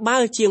គ្រាន់បើ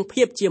ជាង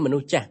ភាពជាមនុ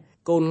ស្សចាស់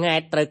កូនង៉ែ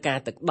តត្រូវការ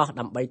ទឹកដោះ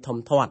ដើម្បីធំ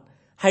ធាត់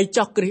ហើយ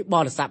ចុះគ្រីស្ទប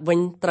រិស័ទវិញ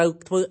ត្រូវ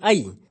ធ្វើអី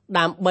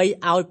ដើម្បី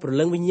ឲ្យព្រ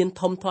លឹងវិញ្ញាណ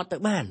ធំធាត់ទៅ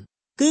បាន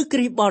គឺគ្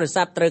រីស្ទបរិ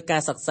ស័ទត្រូវកា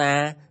រសិក្សា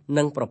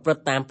និងប្រព្រឹត្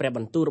តតាមព្រះប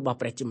ន្ទូលរបស់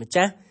ព្រះជាម្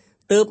ចាស់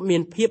ទើបមា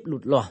នភាពលូ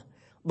តលាស់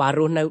បើរ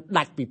ស់នៅ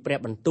ដាច់ពីព្រះ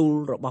បន្ទូល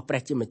របស់ព្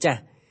រះជាម្ចាស់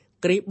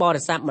គ្រីស្ទប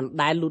រិស័ទមិន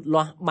ដែលលូត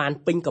លាស់បាន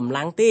ពេញកម្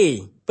លាំងទេ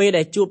ពេល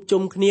ដែលជួប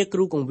ជុំគ្នាគ្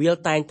រូកង្វៀល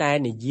តែងតែ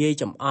និយាយ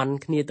ចំអន់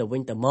គ្នាទៅវិ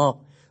ញទៅមក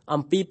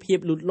អំពីភាព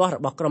លូតលាស់រ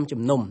បស់ក្រុម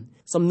ជំនុំ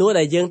សំណួរ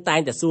ដែលយើងតែង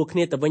តែសួរគ្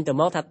នាទៅវិញទៅ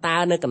មកថាតើ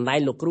នៅកន្លែង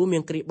លោកគ្រូមា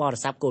នគ្រីស្ទបរិ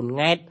ស័ទកូន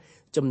ង៉ែត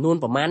ចំនួន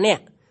ប្រមាណអ្នក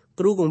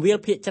គ្រូកង្វៀល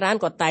ភាគច្រើន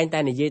ក៏តែងតែ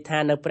និយាយថា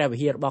នៅព្រះវិ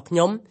ហាររបស់ខ្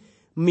ញុំ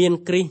មាន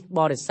គ្រីស្ទប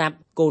រិស័ទ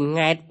កូន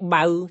ង៉ែត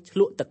បើឆ្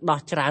លក់ទឹកដោះ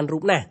ច្រើនរូ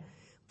បណាស់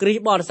គ្រីស្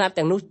ទបរិស័ទ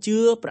ទាំងនោះជឿ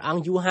ព្រះអ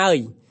ង្គយូរហើយ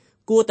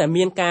គួរតែ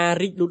មានការ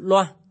រីកលូត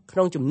លាស់ក្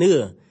នុងជំនឿ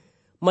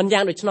មិនយ៉ា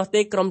ងដូច្នោះ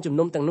ទេក្រុមជំ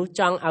នុំទាំងនោះ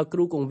ចង់ឲ្យគ្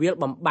រូកង្វៀល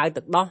បំបើ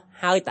ទឹកដោះ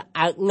ហើយតើ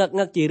អើក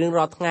ងឹកជារៀង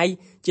រាល់ថ្ងៃ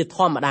ជាធ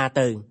ម្មតា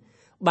ទៅ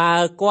បើ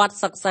គាត់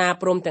សិក្សា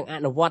ព្រមទាំងអ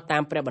នុវត្តតា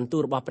មព្រះបន្ទូ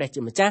លរបស់ព្រះ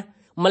ជាម្ចាស់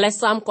ម្លេះ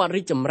សំគាត់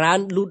រីកចម្រើន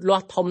លូតលា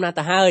ស់ធំណាស់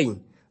ទៅហើយ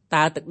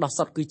តើទឹកដោះ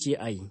សុទ្ធគឺជា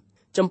អី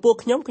ចំពោះ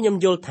ខ្ញុំ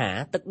យល់ថា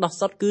ទឹកដោះ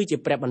សុទ្ធគឺជា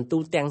ព្រះបន្ទូ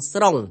លទាំង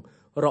ស្រុង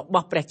រប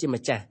ស់ព្រះជា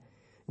ម្ចាស់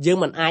យើង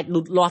មិនអាចលូ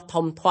តលាស់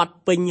ធំធាត់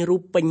ពេញរូ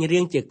បពេញរា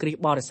ងជាគ្រីស្ទ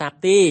បរិស័ទ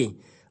ទេ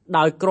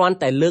ដោយគ្រាន់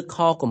តែលើកខ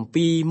គម្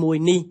ពីរមួយ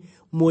នេះ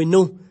មួយ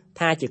នោះ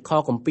ថាជាខ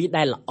គម្ពីរ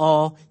ដែលល្អ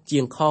ជា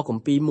ងខគ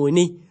ម្ពីរមួយ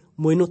នេះ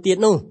មួយនោះទៀត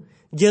នោះ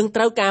យើងត្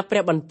រូវការព្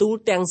រះបន្ទូល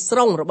ទាំងស្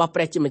រុងរបស់ព្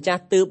រះជាម្ចា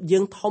ស់ទើបយើ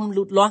ងធំ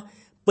លូតលាស់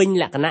ពេញ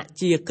លក្ខណៈ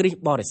ជាគ្រីស្ទ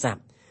បរិស័ទ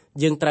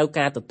យើងត្រូវ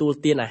ការទទួល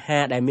ទានអាហា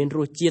រដែលមានរ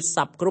សជាតិស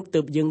ព្វគ្រប់ទើ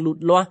បយើងលូត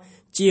លាស់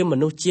ជាម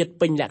នុស្សជាតិ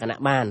ពេញលក្ខណៈ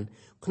បាន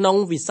ក្នុង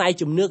វិស័យ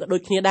ជំនឿក៏ដូ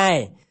ចគ្នាដែរ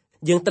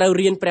យើងត្រូវ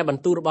រៀនព្រះប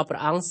ន្ទូលរបស់ព្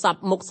រះអង្គសព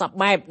មុខសព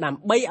បែបដើ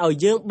ម្បីឲ្យ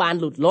យើងបាន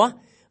លូតលាស់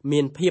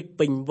មានភាព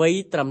ពេញវ័យ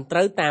ត្រឹមត្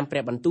រូវតាមព្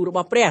រះបន្ទូលរប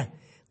ស់ព្រះ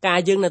ការ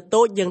យើងនៅ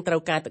តូចយើងត្រូ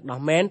វការទឹកដោះ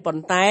មែនប៉ុ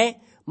ន្តែ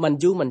មិន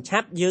យូរមិនឆា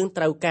ប់យើង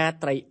ត្រូវការ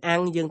ត្រីអាំ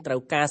ងយើងត្រូវ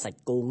ការសាច់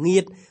គោងៀ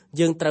ត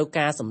យើងត្រូវ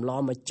ការសម្ល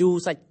ម្ជូរ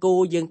សាច់គោ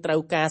យើងត្រូវ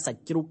ការសា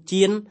ច់ជ្រូក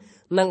ចៀន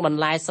និងប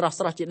ន្លែស្រ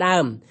ស់ៗជាដើ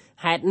ម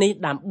ហេតុនេះ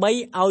ដើម្បី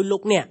ឲ្យលោ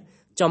កអ្នក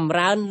ចម្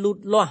រើនលូត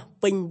លាស់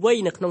ពេញវ័យ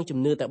នៅក្នុងជំ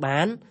នឿទៅបា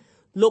ន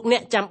លោកអ្ន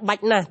កចាំបា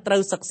ច់ណាស់ត្រូ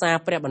វសិក្សា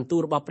ព្រះបន្ទូល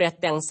របស់ព្រះ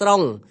ទាំងស្រុ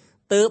ង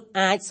ទើប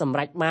អាចសម្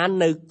រេចបាន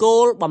នៅគោ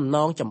លបំណ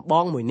ងចម្ប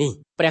ងមួយនេះ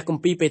ព្រះគ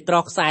ម្ពីរពេត្រុ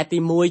សខ្សែទី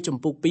1ចំ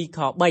ពុក2ខ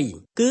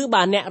3គឺ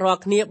បើអ្នករា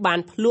ល់គ្នាបាន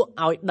ភ្លក់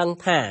ឲ្យដឹង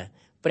ថា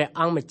ព្រះ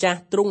អង្គម្ចាស់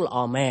ទ្រង់ល្អ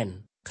មែន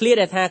ឃ្លា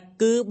ដែលថា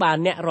គឺបើ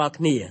អ្នករាល់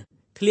គ្នា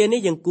ឃ្លានេះ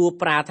យើងគួរ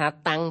ប្រើថា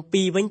តាំង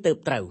ពីវិញទៅ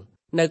ត្រូវ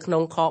នៅក្នុ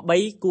ងខ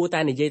3គួរតែ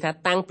និយាយថា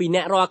តាំងពីអ្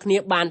នករាល់គ្នា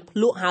បានភ្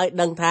លក់ហើយ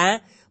ដឹងថា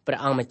ព្រះ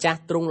អង្គម្ចាស់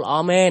ទ្រង់ល្អ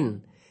មែន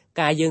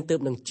ការយើងទើប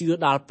នឹងជឿ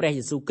ដល់ព្រះ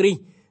យេស៊ូវគ្រីស្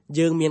ទ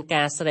យើងមាន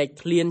ការស្រែក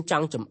ឃ្លានច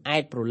ង់ចំអែ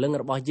តព្រលឹង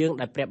របស់យើង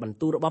ដោយព្រះបន្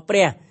ទូលរបស់ព្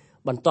រះ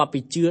បន្ទាប់ពី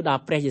ជឿដ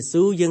ល់ព្រះយេ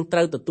ស៊ូវយើងត្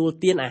រូវទទួល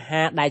ទានអា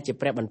ហារដែលជា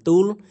ព្រះបន្ទូ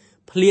ល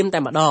ភ្លាមតែ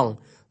ម្ដង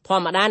ធ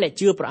ម្មតាអ្នក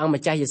ជឿព្រះអង្គ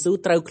ម្ចាស់យេស៊ូវ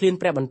ត្រូវឃ្លាន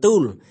ព្រះបន្ទូ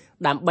ល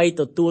ដើម្បី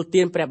ទទួល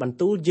ទានព្រះបន្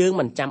ទូលយើង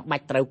មិនចាំបា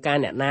ច់ត្រូវការ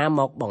អ្នកណា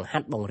មកបង្ហា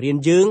ត់បង្រៀន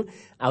យើង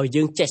ឲ្យ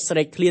យើងចេះស្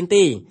រែកឃ្លាន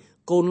ទេ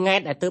កូនង៉ែត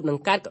ដែលទើបនឹង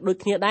កើតក៏ដូច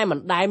គ្នាដែរមិន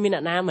ដែលមានអ្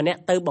នកណាម្នាក់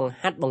ទៅបង្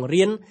ហាត់បង្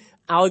រៀន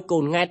ឲ្យកូ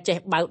នង៉ែតចេះ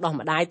បើកដោះ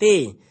ម្ដាយទេ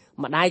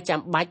ម្ដាយចាំ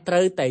បាច់ត្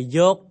រូវតែយ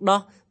ក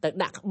ដោះទៅ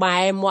ដាក់ក្បែ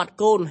រមាត់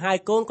កូនហើយ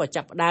កូនក៏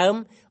ចាប់ផ្ដើម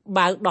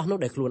បើកដោះនោះ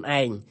ដោយខ្លួន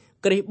ឯង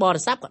គ្រីស្ទប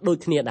រិស័ទក៏ដូច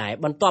គ្នាដែរ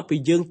បន្ទាប់ពី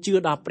យើងជឿ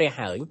ដល់ព្រះ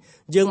ហើយ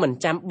យើងមិន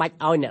ចាំបាច់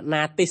ឲ្យអ្នក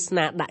ណាទេស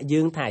នាដាក់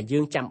យើងថាយើ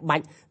ងចាំបា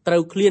ច់ត្រូ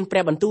វឃ្លានព្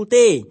រះបន្ទូល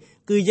ទេ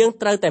គឺយើង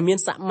ត្រូវតែមាន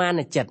សមា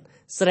នចិត្ត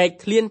ស្រែក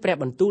ឃ្លានព្រះ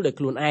បន្ទូលដោយ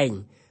ខ្លួនឯង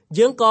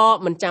យើងក៏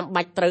មិនចាំ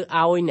បាច់ត្រូវ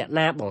ឲ្យអ្នក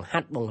ណាបង្ហា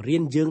ត់បង្រៀ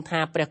នយើងថា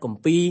ព្រះគ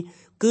ម្ពីរ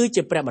គឺ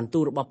ជាព្រះបន្ទូ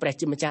លរបស់ព្រះ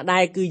ជាម្ចាស់ដែ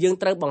រគឺយើង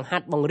ត្រូវបង្ហា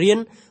ត់បង្រៀន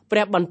ព្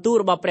រះបន្ទូល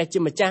របស់ព្រះជា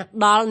ម្ចាស់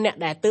ដល់អ្នក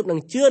ដែលទើបនឹង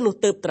ជឿនោះ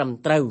ទើបត្រឹម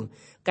ត្រូវ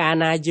កាល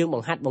ណាយើងប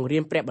ង្ហាត់បង្រៀ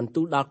នព្រះបន្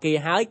ទូលដល់គេ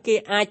ហើយគេ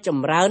អាចច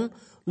ម្រើន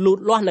លូត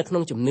លាស់នៅក្នុ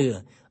ងជំនឿ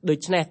ដូ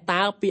ច្នេះ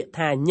តើពាក្យ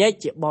ថាញែក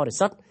ជាបរិ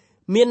សុទ្ធ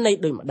មានន័យ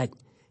ដូចម្ដេច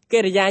កិ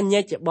រិយាញែ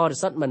កជាបរិ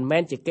សុទ្ធមិនមែ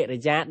នជាកិរិ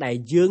យាដែល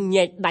យើង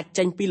ញែកដាច់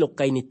ចេញពីលោ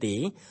កីនេះទេ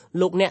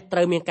លោកអ្នកត្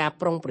រូវមានការ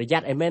ប្រុងប្រយ័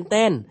ត្នឲ្យមែន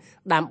ទែន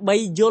ដើម្បី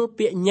យល់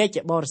ពាក្យញែក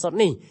ជាបរិសុទ្ធ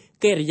នេះ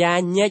កិរិយា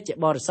ញែកជា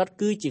បរិសុទ្ធ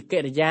គឺជាកិ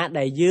រិយា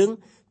ដែលយើង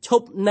ឈ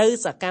ប់នៅ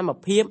សកម្ម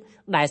ភាព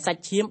ដែលសា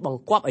ច់ឈាមប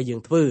ង្គាប់ឲ្យយើ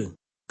ងធ្វើ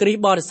គ្រីស្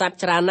ទបរិស័ទ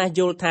ច្រើនណាស់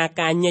យល់ថា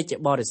ការញែកជា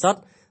បរិសុទ្ធ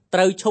ត្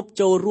រូវឈប់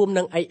ចូលរួម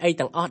នឹងអី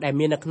ទាំងអស់ដែល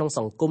មាននៅក្នុងស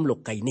ង្គមលោ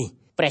កីនេះ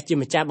ព្រះជា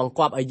ម្ចាស់បង្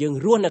គាប់ឲ្យយើង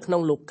រស់នៅក្នុ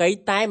ងលោកី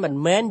តែមិន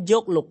មែនយ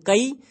កលោកី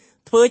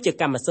ធ្វើជា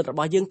កម្មសិទ្ធិរប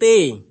ស់យើងទេ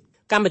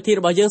កម្មវិធី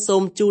របស់យើងសូ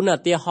មជូនឧ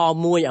ទាហរណ៍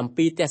មួយអំ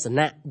ពីទស្ស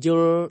នៈយ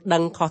ល់ដឹ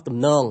ងខុសទំ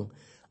នង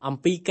អំ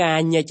ពីការ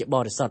ញែកជាប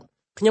រិសុទ្ធ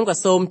ខ្ញុំក៏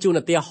សូមជូន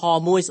ឧទាហរ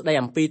ណ៍មួយស្ដី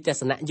អំពីទស្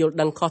សនៈយល់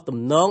ដឹងខុសទំ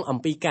នងអំ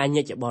ពីការ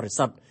ញែកជាបរិ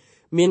សុទ្ធ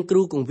មានគ្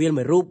រូគង្វាល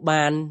មួយរូប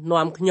បាន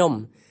នាំខ្ញុំ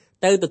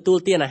ទៅទទួល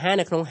ទានអាហារ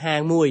នៅក្នុងហា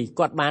ងមួយ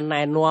គាត់បាន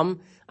ណែនាំ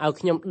ឲ្យ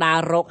ខ្ញុំដើរ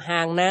រក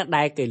ហាងណា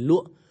ដែលគេល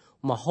ក់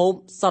ម្ហូប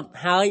សុទ្ធ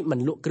ហើយមិន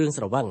លក់គ្រឿង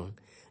ស្រវឹង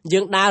យើ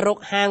ងដើររក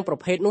ហាងប្រ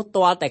ភេទនោះ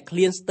ទាល់តែឃ្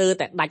លានស្ទើរ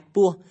តែដាច់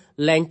ពោះ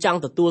លែងចង់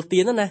ទទួលទា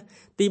នណា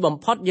ទីបំ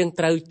ផុតយើង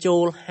ត្រូវចូ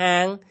លហា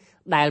ង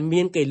ដែល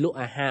មានគេលក់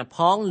អាហារផ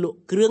ងលក់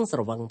គ្រឿងស្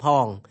រវឹងផ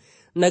ង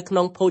នៅក្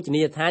នុងភោជនី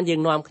យដ្ឋានយើ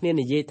ងនាំគ្នា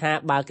និយាយថា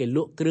បើគេល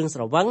ក់គ្រឿងស្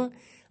រវឹង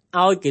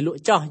ឲ្យគេលក់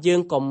ចោះយើ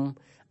ងកុំ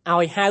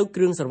ឲ្យហៅគ្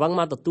រឿងស្រវឹង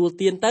មកទទួល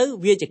ទានទៅ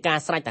វាជាការ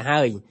ស្រេចទៅ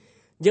ហើយ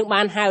យើង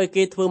បានហៅឲ្យ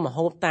គេធ្វើម្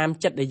ហូបតាម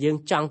ចិត្តដែលយើង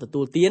ចង់ទ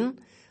ទួលទាន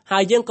ហើ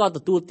យយើងក៏ទ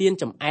ទួលទាន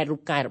ចំអែតរូ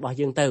បកាយរបស់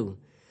យើងទៅ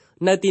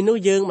នៅទីនោះ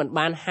យើងមិន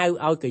បានហៅ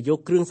ឲ្យគេយក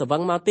គ្រឿងស្រវឹ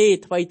ងមកទេ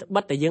ថ្មីត្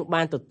បិតតែយើង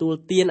បានទទួល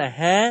ទានអា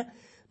ហារ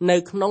នៅ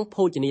ក្នុង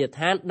ភោជនីយដ្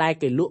ឋានដែល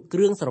គេលក់គ្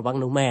រឿងស្រវឹង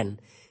នោះមែន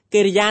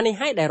កិរិយានេះ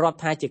ហើយដែលរាប់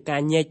ថាជាកា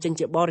រញែកចេញ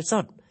ជាបរិសុ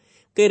ទ្ធ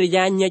កិរិ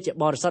យាញែកជា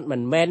បរិសុទ្ធមិ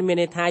នមែនមាន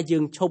ន័យថាយើ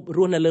ងឈប់រ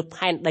ស់នៅលើ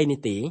ផែនដីនេះ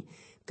ទេ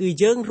គឺ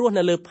យើងរស់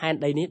នៅលើផែន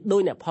ដីនេះដោ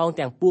យអ្នកផង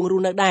ទាំងពួងរ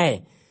ស់នៅដែរ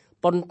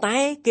ប៉ុន្តែ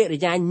កិរិ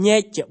យាញែ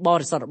កជាប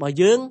រិសុទ្ធរបស់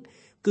យើង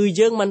គឺ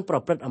យើងមិនប្រ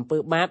ព្រឹត្តអំពើ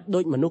បាបដូ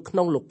ចមនុស្សក្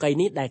នុងលោកី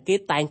នេះដែលគេ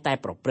តែងតែ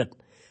ប្រព្រឹត្ត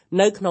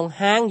នៅក្នុង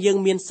ហាងយើង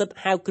មានសិទ្ធិ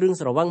ហៅគ្រឿង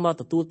ស្រវឹងមក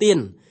ទទួលទាន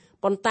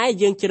ប៉ុន្តែ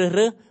យើងជ្រើស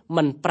រើស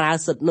មិនប្រើ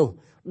សិទ្ធិនោះ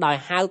ដោយ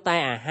ហៅតែ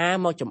អាហារ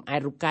មកចំអែត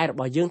រូបកាយរប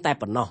ស់យើងតែ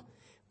ប៉ុណ្ណោះ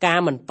ការ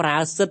មិនប្រើ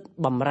សិទ្ធិ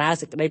បម្រើ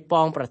សេចក្តី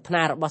ប៉ងប្រាថ្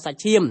នារបស់សាច់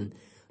ឈាម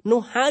នោះ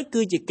ហើយ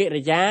គឺជាកិ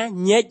រិយា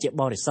ញែកជា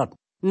បរិសុទ្ធ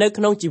នៅ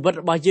ក្នុងជីវិត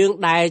របស់យើង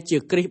ដែលជា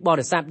គ្រីស្ទប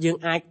រិស័ទយើង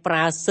អាចប្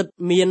រើសិទ្ធិ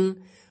មាន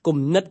គំ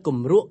និតគំ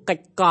រក់កិ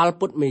ច្ចកល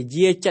ពុតមេ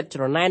យាចិត្ត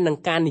ច្រណែននឹង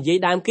ការនិយាយ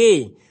ដើមគេ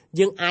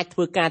យើងអាចធ្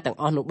វើការទាំង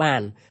អស់នោះបា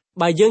ន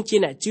បើយើងជា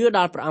អ្នកជឿដ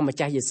ល់ព្រះអង្គម្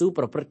ចាស់យេស៊ូវ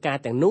ប្រព្រឹត្តការ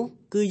ទាំងនោះ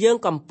គឺយើង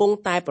កំពុង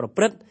តែប្រ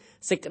ព្រឹត្ត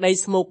សេចក្តី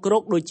ស្មោកគ្រោ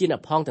កដូចជាអ្ន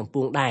កផងទាំង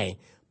ពួងដែរ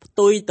ផ្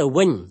ទុយទៅ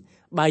វិញ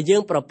បើយើ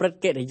ងប្រព្រឹត្ត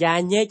កិរិយា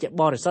ញែកជា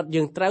បរិសុទ្ធ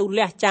យើងត្រូវ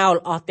លះចោល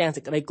អស់ទាំងសេ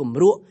ចក្តីគំ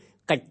រក់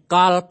កិច្ចក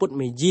លពុត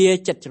មេយា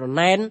ចិត្តច្រ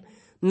ណែន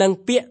និង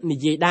ពាក្យនិ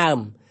យាយដើម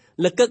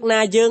លកឹកណា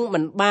យើងមិ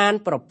នបាន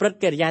ប្រព្រឹត្ត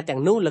កិរិយាទាំ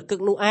ងនោះលកឹក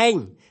នោះឯង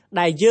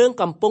ដែលយើង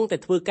កំពុងតែ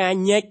ធ្វើការ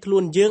ញែកខ្លួ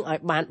នយើងឲ្យ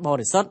បានប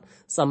រិសុទ្ធ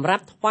សម្រា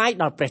ប់ថ្វាយ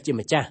ដល់ព្រះជា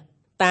ម្ចាស់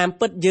តាម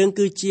ពិតយើង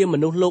គឺជាម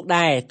នុស្សលោក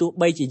ដែរទោះ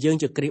បីជាយើង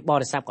ជាគ្រីស្ទប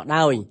រិស័ទក៏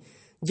ដោយ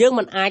យើង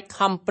មិនអាច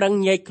ខំប្រឹង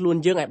ញែកខ្លួន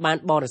យើងឲ្យបាន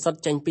បរិសុទ្ធ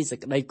ចេញពីសេច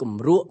ក្តីគំ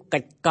រក់កិ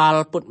ច្ចកល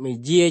ពុតមេ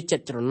យាចិ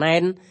ត្តច្រណែ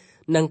ន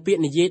និងពាក្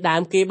យនិយាយដើ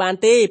មគេបាន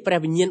ទេព្រះ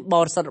វិញ្ញាណប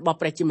រិសុទ្ធរបស់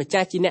ព្រះជាម្ចា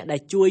ស់ជាអ្នកដែ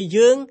លជួយ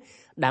យើង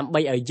ដើម្បី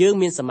ឲ្យយើង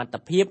មានសមត្ថ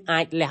ភាពអា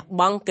ចលះ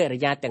បង់កិរិ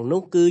យាទាំង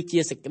នោះគឺជា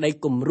សេចក្តី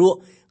គំរក់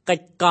កិ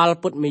ច្ចកល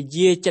ពុតមេ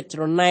យាចិត្ត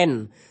ច្រណែន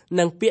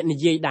និងពាក្យនិ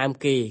យាយដើម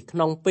គេក្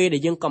នុងពេលដែ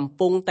លយើងកំ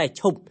ពុងតែ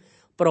ឈប់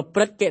ប្រព្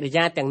រឹត្តកិរិ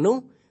យាទាំងនោះ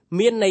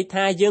មានន័យ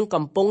ថាយើង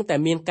កំពុងតែ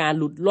មានការ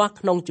លូតលាស់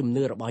ក្នុងជំ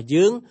នឿរបស់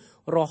យើង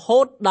រហូ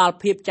តដល់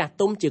ភាពចាស់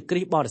ទុំជាគ្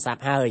រីស្ទបរិស័ទ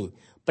ហើយ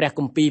ព្រះគ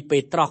ម្ពីរពេ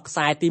ត្រុសខ្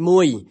សែទី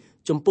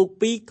1ជំពូក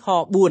2ខ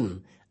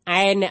4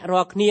ឯអ្នក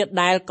រាល់គ្នា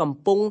ដែលកំ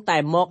ពុងតែ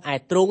មកឯ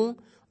ទ្រង់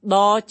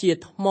ដ៏ជា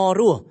ថ្ម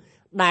រស់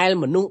ដែល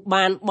មនុស្ស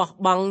បានបោះ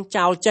បង់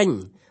ចោលចេញ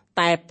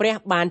តែព្រះ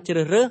បានជ្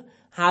រើសរើស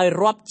ហើយ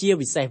រាប់ជា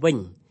វិសេសវិញ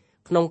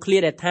ក្នុងឃ្លា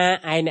ដែលថា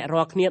ឯអ្នក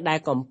រាល់គ្នាដែល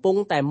កំពុង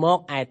តែមក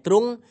ឯទ្រ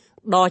ង់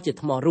ដ៏ជា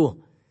ថ្មរស់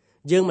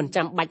យើងមិន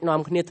ចាំបាច់នាំ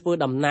គ្នាធ្វើ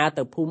ដំណើរ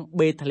ទៅភូមិ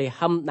បេតលេ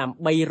ហឹមដើម្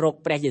បីរក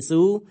ព្រះយេ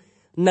ស៊ូវ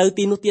នៅ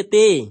ទីនោះទៀត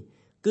ទេ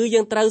គឺយើ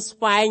ងត្រូវស្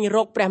វែងរ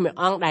កព្រះមេ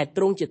អង្គដែល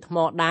ទ្រង់ជាថ្ម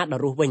ដាដ៏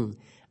រស់វិញ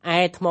ឯ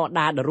ថ្ម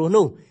ដាដ៏រស់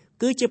នោះ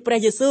គឺជាព្រះ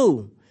យេស៊ូវ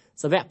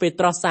សាវកពេ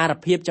ត្រុសសារ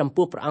ភាពចំ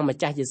ពោះព្រះអង្គម្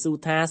ចាស់យេស៊ូវ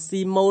ថា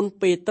ស៊ីម៉ូន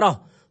ពេត្រុស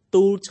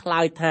ទូលឆ្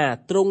លើយថា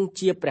ទ្រង់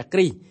ជាព្រះគ្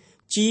រីស្ទ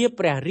ជា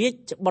ព្រះរា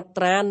ជបុ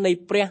ត្រានៃ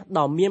ព្រះ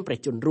ដ៏មានព្រះ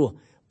ជន្មរស់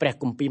ព្រះ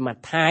គម្ពីរម៉ា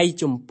ថាយ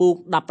ជំពូក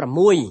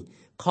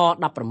16ខ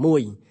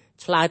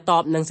16ឆ្លើយត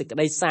បនឹងសេចក្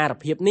តីសារ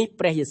ភាពនេះ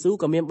ព្រះយេស៊ូវ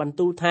ក៏មានបន្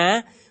ទូលថា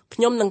ខ្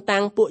ញុំនឹង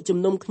តាំងពួកជំ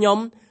នុំខ្ញុំ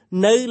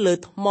នៅលើ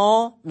ថ្ម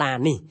ដា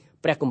នេះ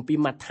ព្រះគម្ពីរ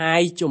ម៉ាថាយ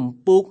ជំ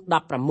ពូក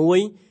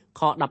16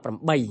ខ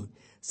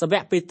18សាវ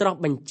កពេត្រុស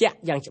បញ្ជាក់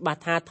យ៉ាងច្បាស់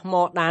ថាថ្ម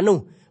ដានោះ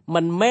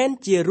មិនមែន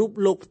ជារូប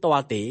លោកផ្ទា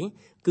ល់ទេ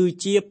គឺ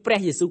ជាព្រះ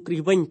យេស៊ូវគ្រី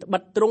ស្ទវិញត្បិ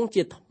តទ្រង់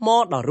ជាថ្ម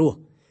ដ៏រស់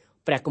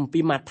ព្រះគម្ពី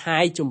រម៉ាថា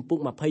យជំពូក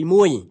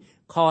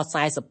21ខ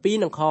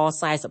42និងខ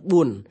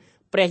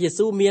44ព្រះយេ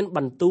ស៊ូវមានប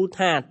ន្ទូល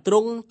ថាទ្រ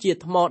ង់ជា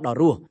ថ្មដ៏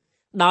រស់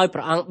ដោយព្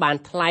រះអង្គបាន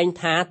ថ្លែង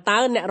ថាតើ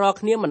អ្នករាល់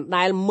គ្នាមិន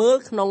ដែលមើល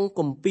ក្នុង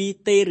គម្ពីរ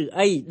ទេឬ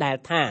អីដែល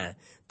ថា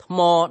ថ្ម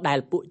ដែល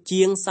ពួក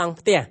ជាងសង់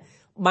ផ្ទះ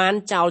បាន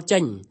ចោលចេ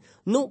ញ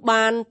នោះ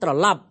បានត្រ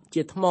ឡប់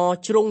ជាថ្ម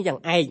ជ្រុងយ៉ាង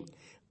ឯក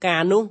កា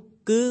រនោះ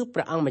គឺព្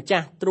រះអង្គម្ចា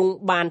ស់ទ្រង់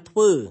បានធ្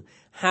វើ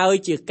ហើយ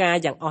ជាការ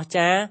យ៉ាងអស្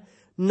ចារ្យ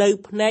នៅ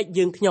ភ្នែក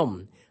យើងខ្ញុំ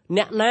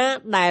អ្នកណា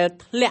ដែល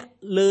ធ្លាក់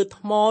លើ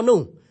ថ្មនោះ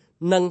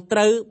នឹងត្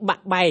រូវបា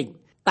ក់បែក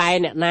តែ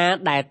អ្នកណា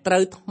ដែលត្រូ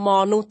វថ្ម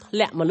នោះធ្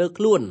លាក់មកលើ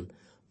ខ្លួន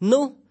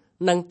នោះ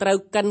នឹងត្រូវ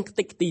កិនខ្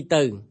ទេចខ្ទី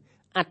ទៅ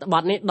អត្ថប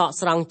ទនេះដក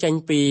ស្រង់ចេញ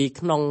ពី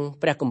ក្នុង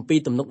ព្រះគម្ពីរ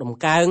ទំនុកដំ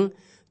កើង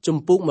ជំ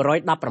ពូក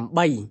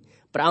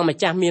118ព្រះអង្គម្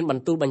ចាស់មានប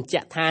ន្ទូលបញ្ជា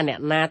ក់ថាអ្នក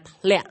ណាធ្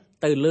លាក់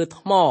ទៅលើ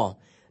ថ្ម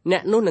អ្ន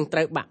កនោះនឹងត្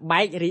រូវបាក់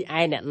បែករី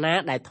ឯអ្នកណា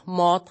ដែលថ្ម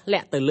ធ្លា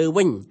ក់ទៅលើ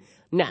វិញ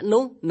អ្នក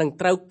នោះនឹង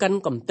ត្រូវកិន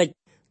កំទេច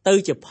ទៅ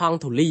ជាផង់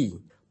ធូលី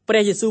ព្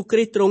រះយេស៊ូវគ្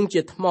រីស្ទទ្រង់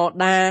ជាថ្ម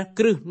ដា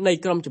គ្រឹះនៃ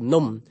ក្រុមជំ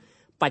នុំ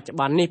បច្ចុប្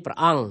បន្ននេះព្រះ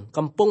អង្គ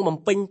កំពុងបំ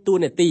ពេញតួ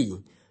នាទី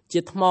ជា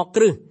ថ្ម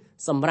គ្រឹះ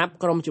សម្រាប់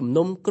ក្រុមជំ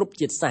នុំគ្រប់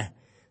ជាតិសាសន៍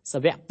សា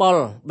វកប៉ុល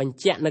បញ្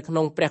ជាក់នៅក្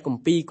នុងព្រះគ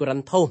ម្ពីរកូរិ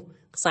នថូស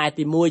ខ្សែ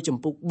ទី1ជំ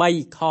ពូក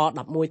3ខ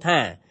11ថា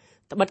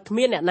ត្បិតគ្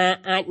មានអ្នកណា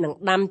អាចនឹង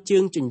ដាំជើ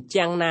ងជញ្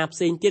ជាំងណាផ្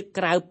សេងទៀត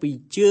ក្រៅពី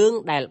ជើង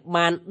ដែល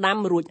បានដាំ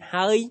រួច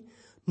ហើយ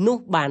នោះ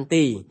បាន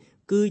ទេ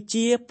គឺ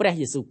ជាព្រះ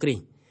យេស៊ូវគ្រី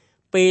ស្ទ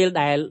ពេល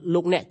ដែលលោ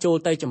កអ្នកចូល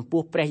ទៅចំ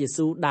ពោះព្រះយេ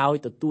ស៊ូវដោយ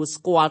ទទួល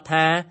ស្គាល់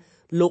ថា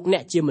លោកអ្ន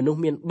កជាមនុស្ស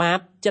មានបាប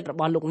ចិត្តរ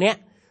បស់លោកអ្នក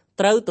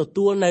ត្រូវទ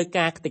ទួលនៅ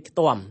ការខ្ទេចខ្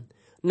ទាំ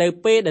នៅ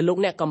ពេលដែលលោក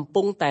អ្នកកំ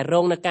ពុងតែរ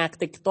ងនឹងការខ្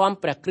ទេចខ្ទាំ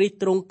ព្រះគ្រីស្ទ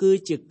ទ្រង់គឺ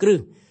ជាគ្រឹះ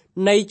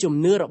នៃជំ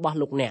នឿរបស់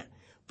លោកអ្នក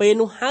ពេល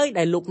នោះហើយ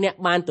ដែលលោកអ្នក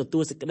បានទទួ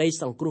លសេចក្តី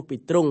សង្គ្រោះពី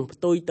ទ្រង់ផ្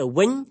ទុយទៅ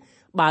វិញ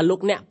បើលោក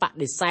អ្នកប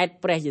ដិសេធ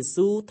ព្រះយេ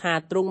ស៊ូវថា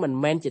ទ្រង់មិន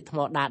មែនជាថ្ម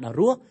ដាដ៏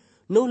រស់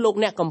នោះលោក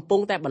អ្នកកំពុ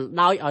ងតែបណ្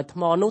ដោយឲ្យថ្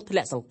មនោះធ្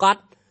លាក់សង្ក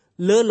ត់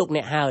លើលោក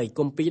អ្នកហើយ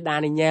គម្ពីរដា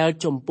នីយ៉ែល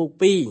ជំពូក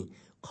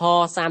2ខ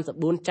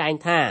34ចែង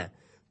ថា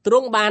ទ្រ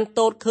ង់បាន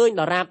ទតឃើញ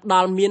ដរាបដ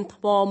ល់មាន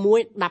ថ្មមួយ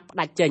ដាប់ផ្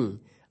ដាច់ចេញ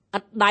ឥ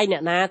តដៃអ្ន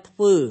កណាធ្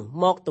វើ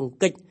មកទង្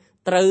គិច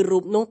ត្រូវរូ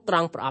បនោះត្រ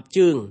ង់ប្រអប់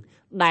ជើង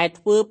ដែល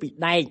ធ្វើពី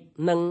ដែក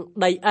និង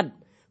ដីឥដ្ឋ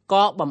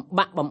ក៏បំ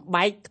បាក់បំ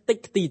បែកខ្ទេច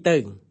ខ្ទីទៅ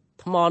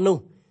ថ្មនោះ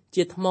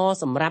ជាថ្ម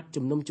សម្រាប់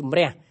ជំនុំជម្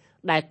រះ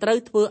ដែលត្រូវ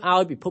ធ្វើឲ្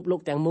យពិភពលោក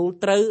ទាំងមូល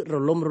ត្រូវរ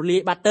លំរលា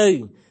យបាត់ទៅ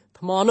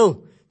ថ្មនោះ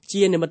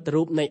ជានិមិត្ត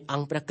រូបនៃអ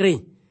ង្គព្រះគ្រីស្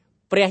ទ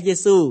ព្រះយេ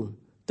ស៊ូវ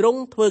ទ្រង់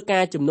ធ្វើកា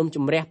រជំនុំជ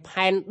ម្រះ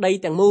ផែនដី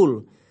ទាំងមូល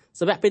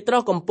សាវកពេត្រុ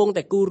សកំពុង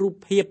តែគូររូប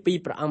ភាពពី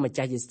ព្រះអង្គម្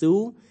ចាស់យេស៊ូវ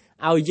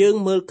ឲ្យយើង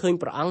មើលឃើញ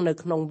ព្រះអង្គនៅ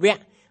ក្នុងវគ្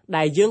គ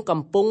ដែលយើង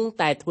កំពុង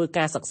តែធ្វើ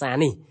ការសិក្សា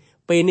នេះ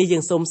ពេលនេះយើ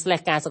ងសូមស្លេះ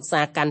ការសិក្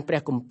សាកាន់ព្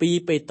រះគម្ពីរ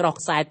ពេត្រុស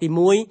ខ្សែទី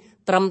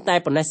1ត្រឹមតែ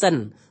ប៉ុណ្ណេះសិន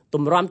ទ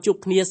ម្រាំជួប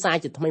គ្នាសា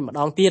ជាថ្មីម្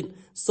ដងទៀត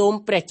សូម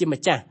ព្រះជា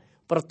ម្ចាស់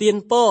ប្រទាន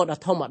ពរដ៏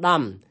ធំឧត្ត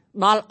ម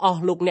ដល់អ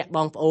ស់លោកអ្នកប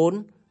ងប្អូន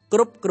គ្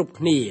រប់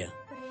គ្នា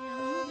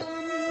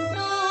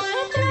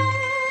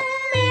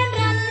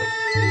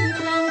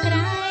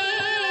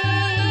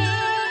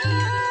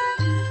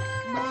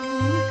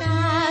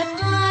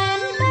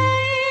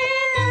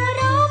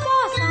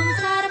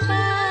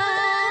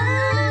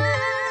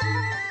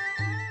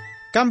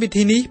កម្មវិ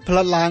ធីនេះផ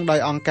លិតឡើងដោយ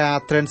អង្គការ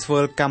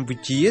Transworld កម្ពុ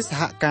ជាស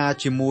ហការ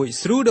ជាមួយ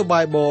Through the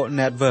Bible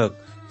Network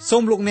សូ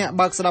មលោកអ្នក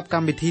បើកស្ដាប់ក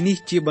ម្មវិធីនេះ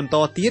ជាបន្ត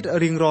ទៀត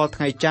រៀងរាល់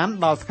ថ្ងៃច័ន្ទ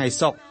ដល់ថ្ងៃ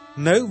សុក្រ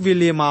នៅវេ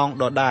លាម៉ោង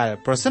ដដែល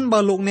ប្រសិនបើ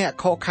លោកអ្នក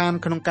ខកខាន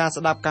ក្នុងការ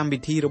ស្ដាប់កម្មវិ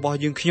ធីរបស់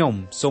យើងខ្ញុំ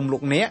សូមលោ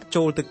កអ្នក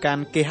ចូលទៅកា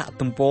ន់គេហ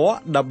ទំព័រ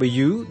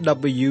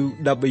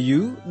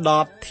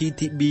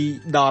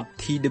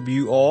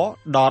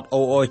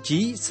www.ttb.twr.org/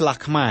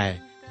 ខ្មែរ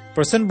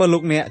ប្រសិនបើលោ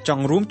កអ្នកច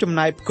ង់រួមចំ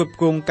ណែកផ្គត់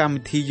ផ្គង់កម្ម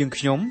វិធីយើង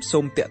ខ្ញុំសូ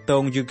មតាក់ទ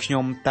ងយើងខ្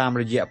ញុំតាម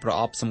រយៈប្រ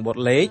អប់សម្បត្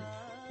តិលេខ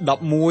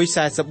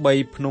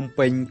1143ភ្នំ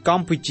ពេញក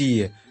ម្ពុជា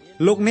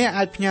លោកអ្នក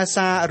អាចផ្ញើ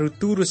សារឬ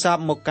ទូរស័ព្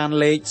ទមកកាន់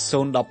លេខ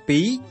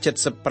012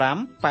 75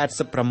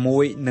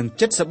 86 និង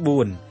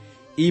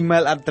 74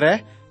 Email address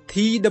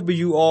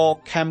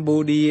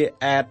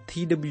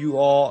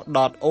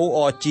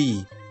twrcambodia@twr.org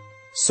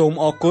សូម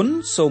អរគុណ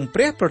សូមព្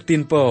រះប្រទា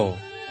នពរ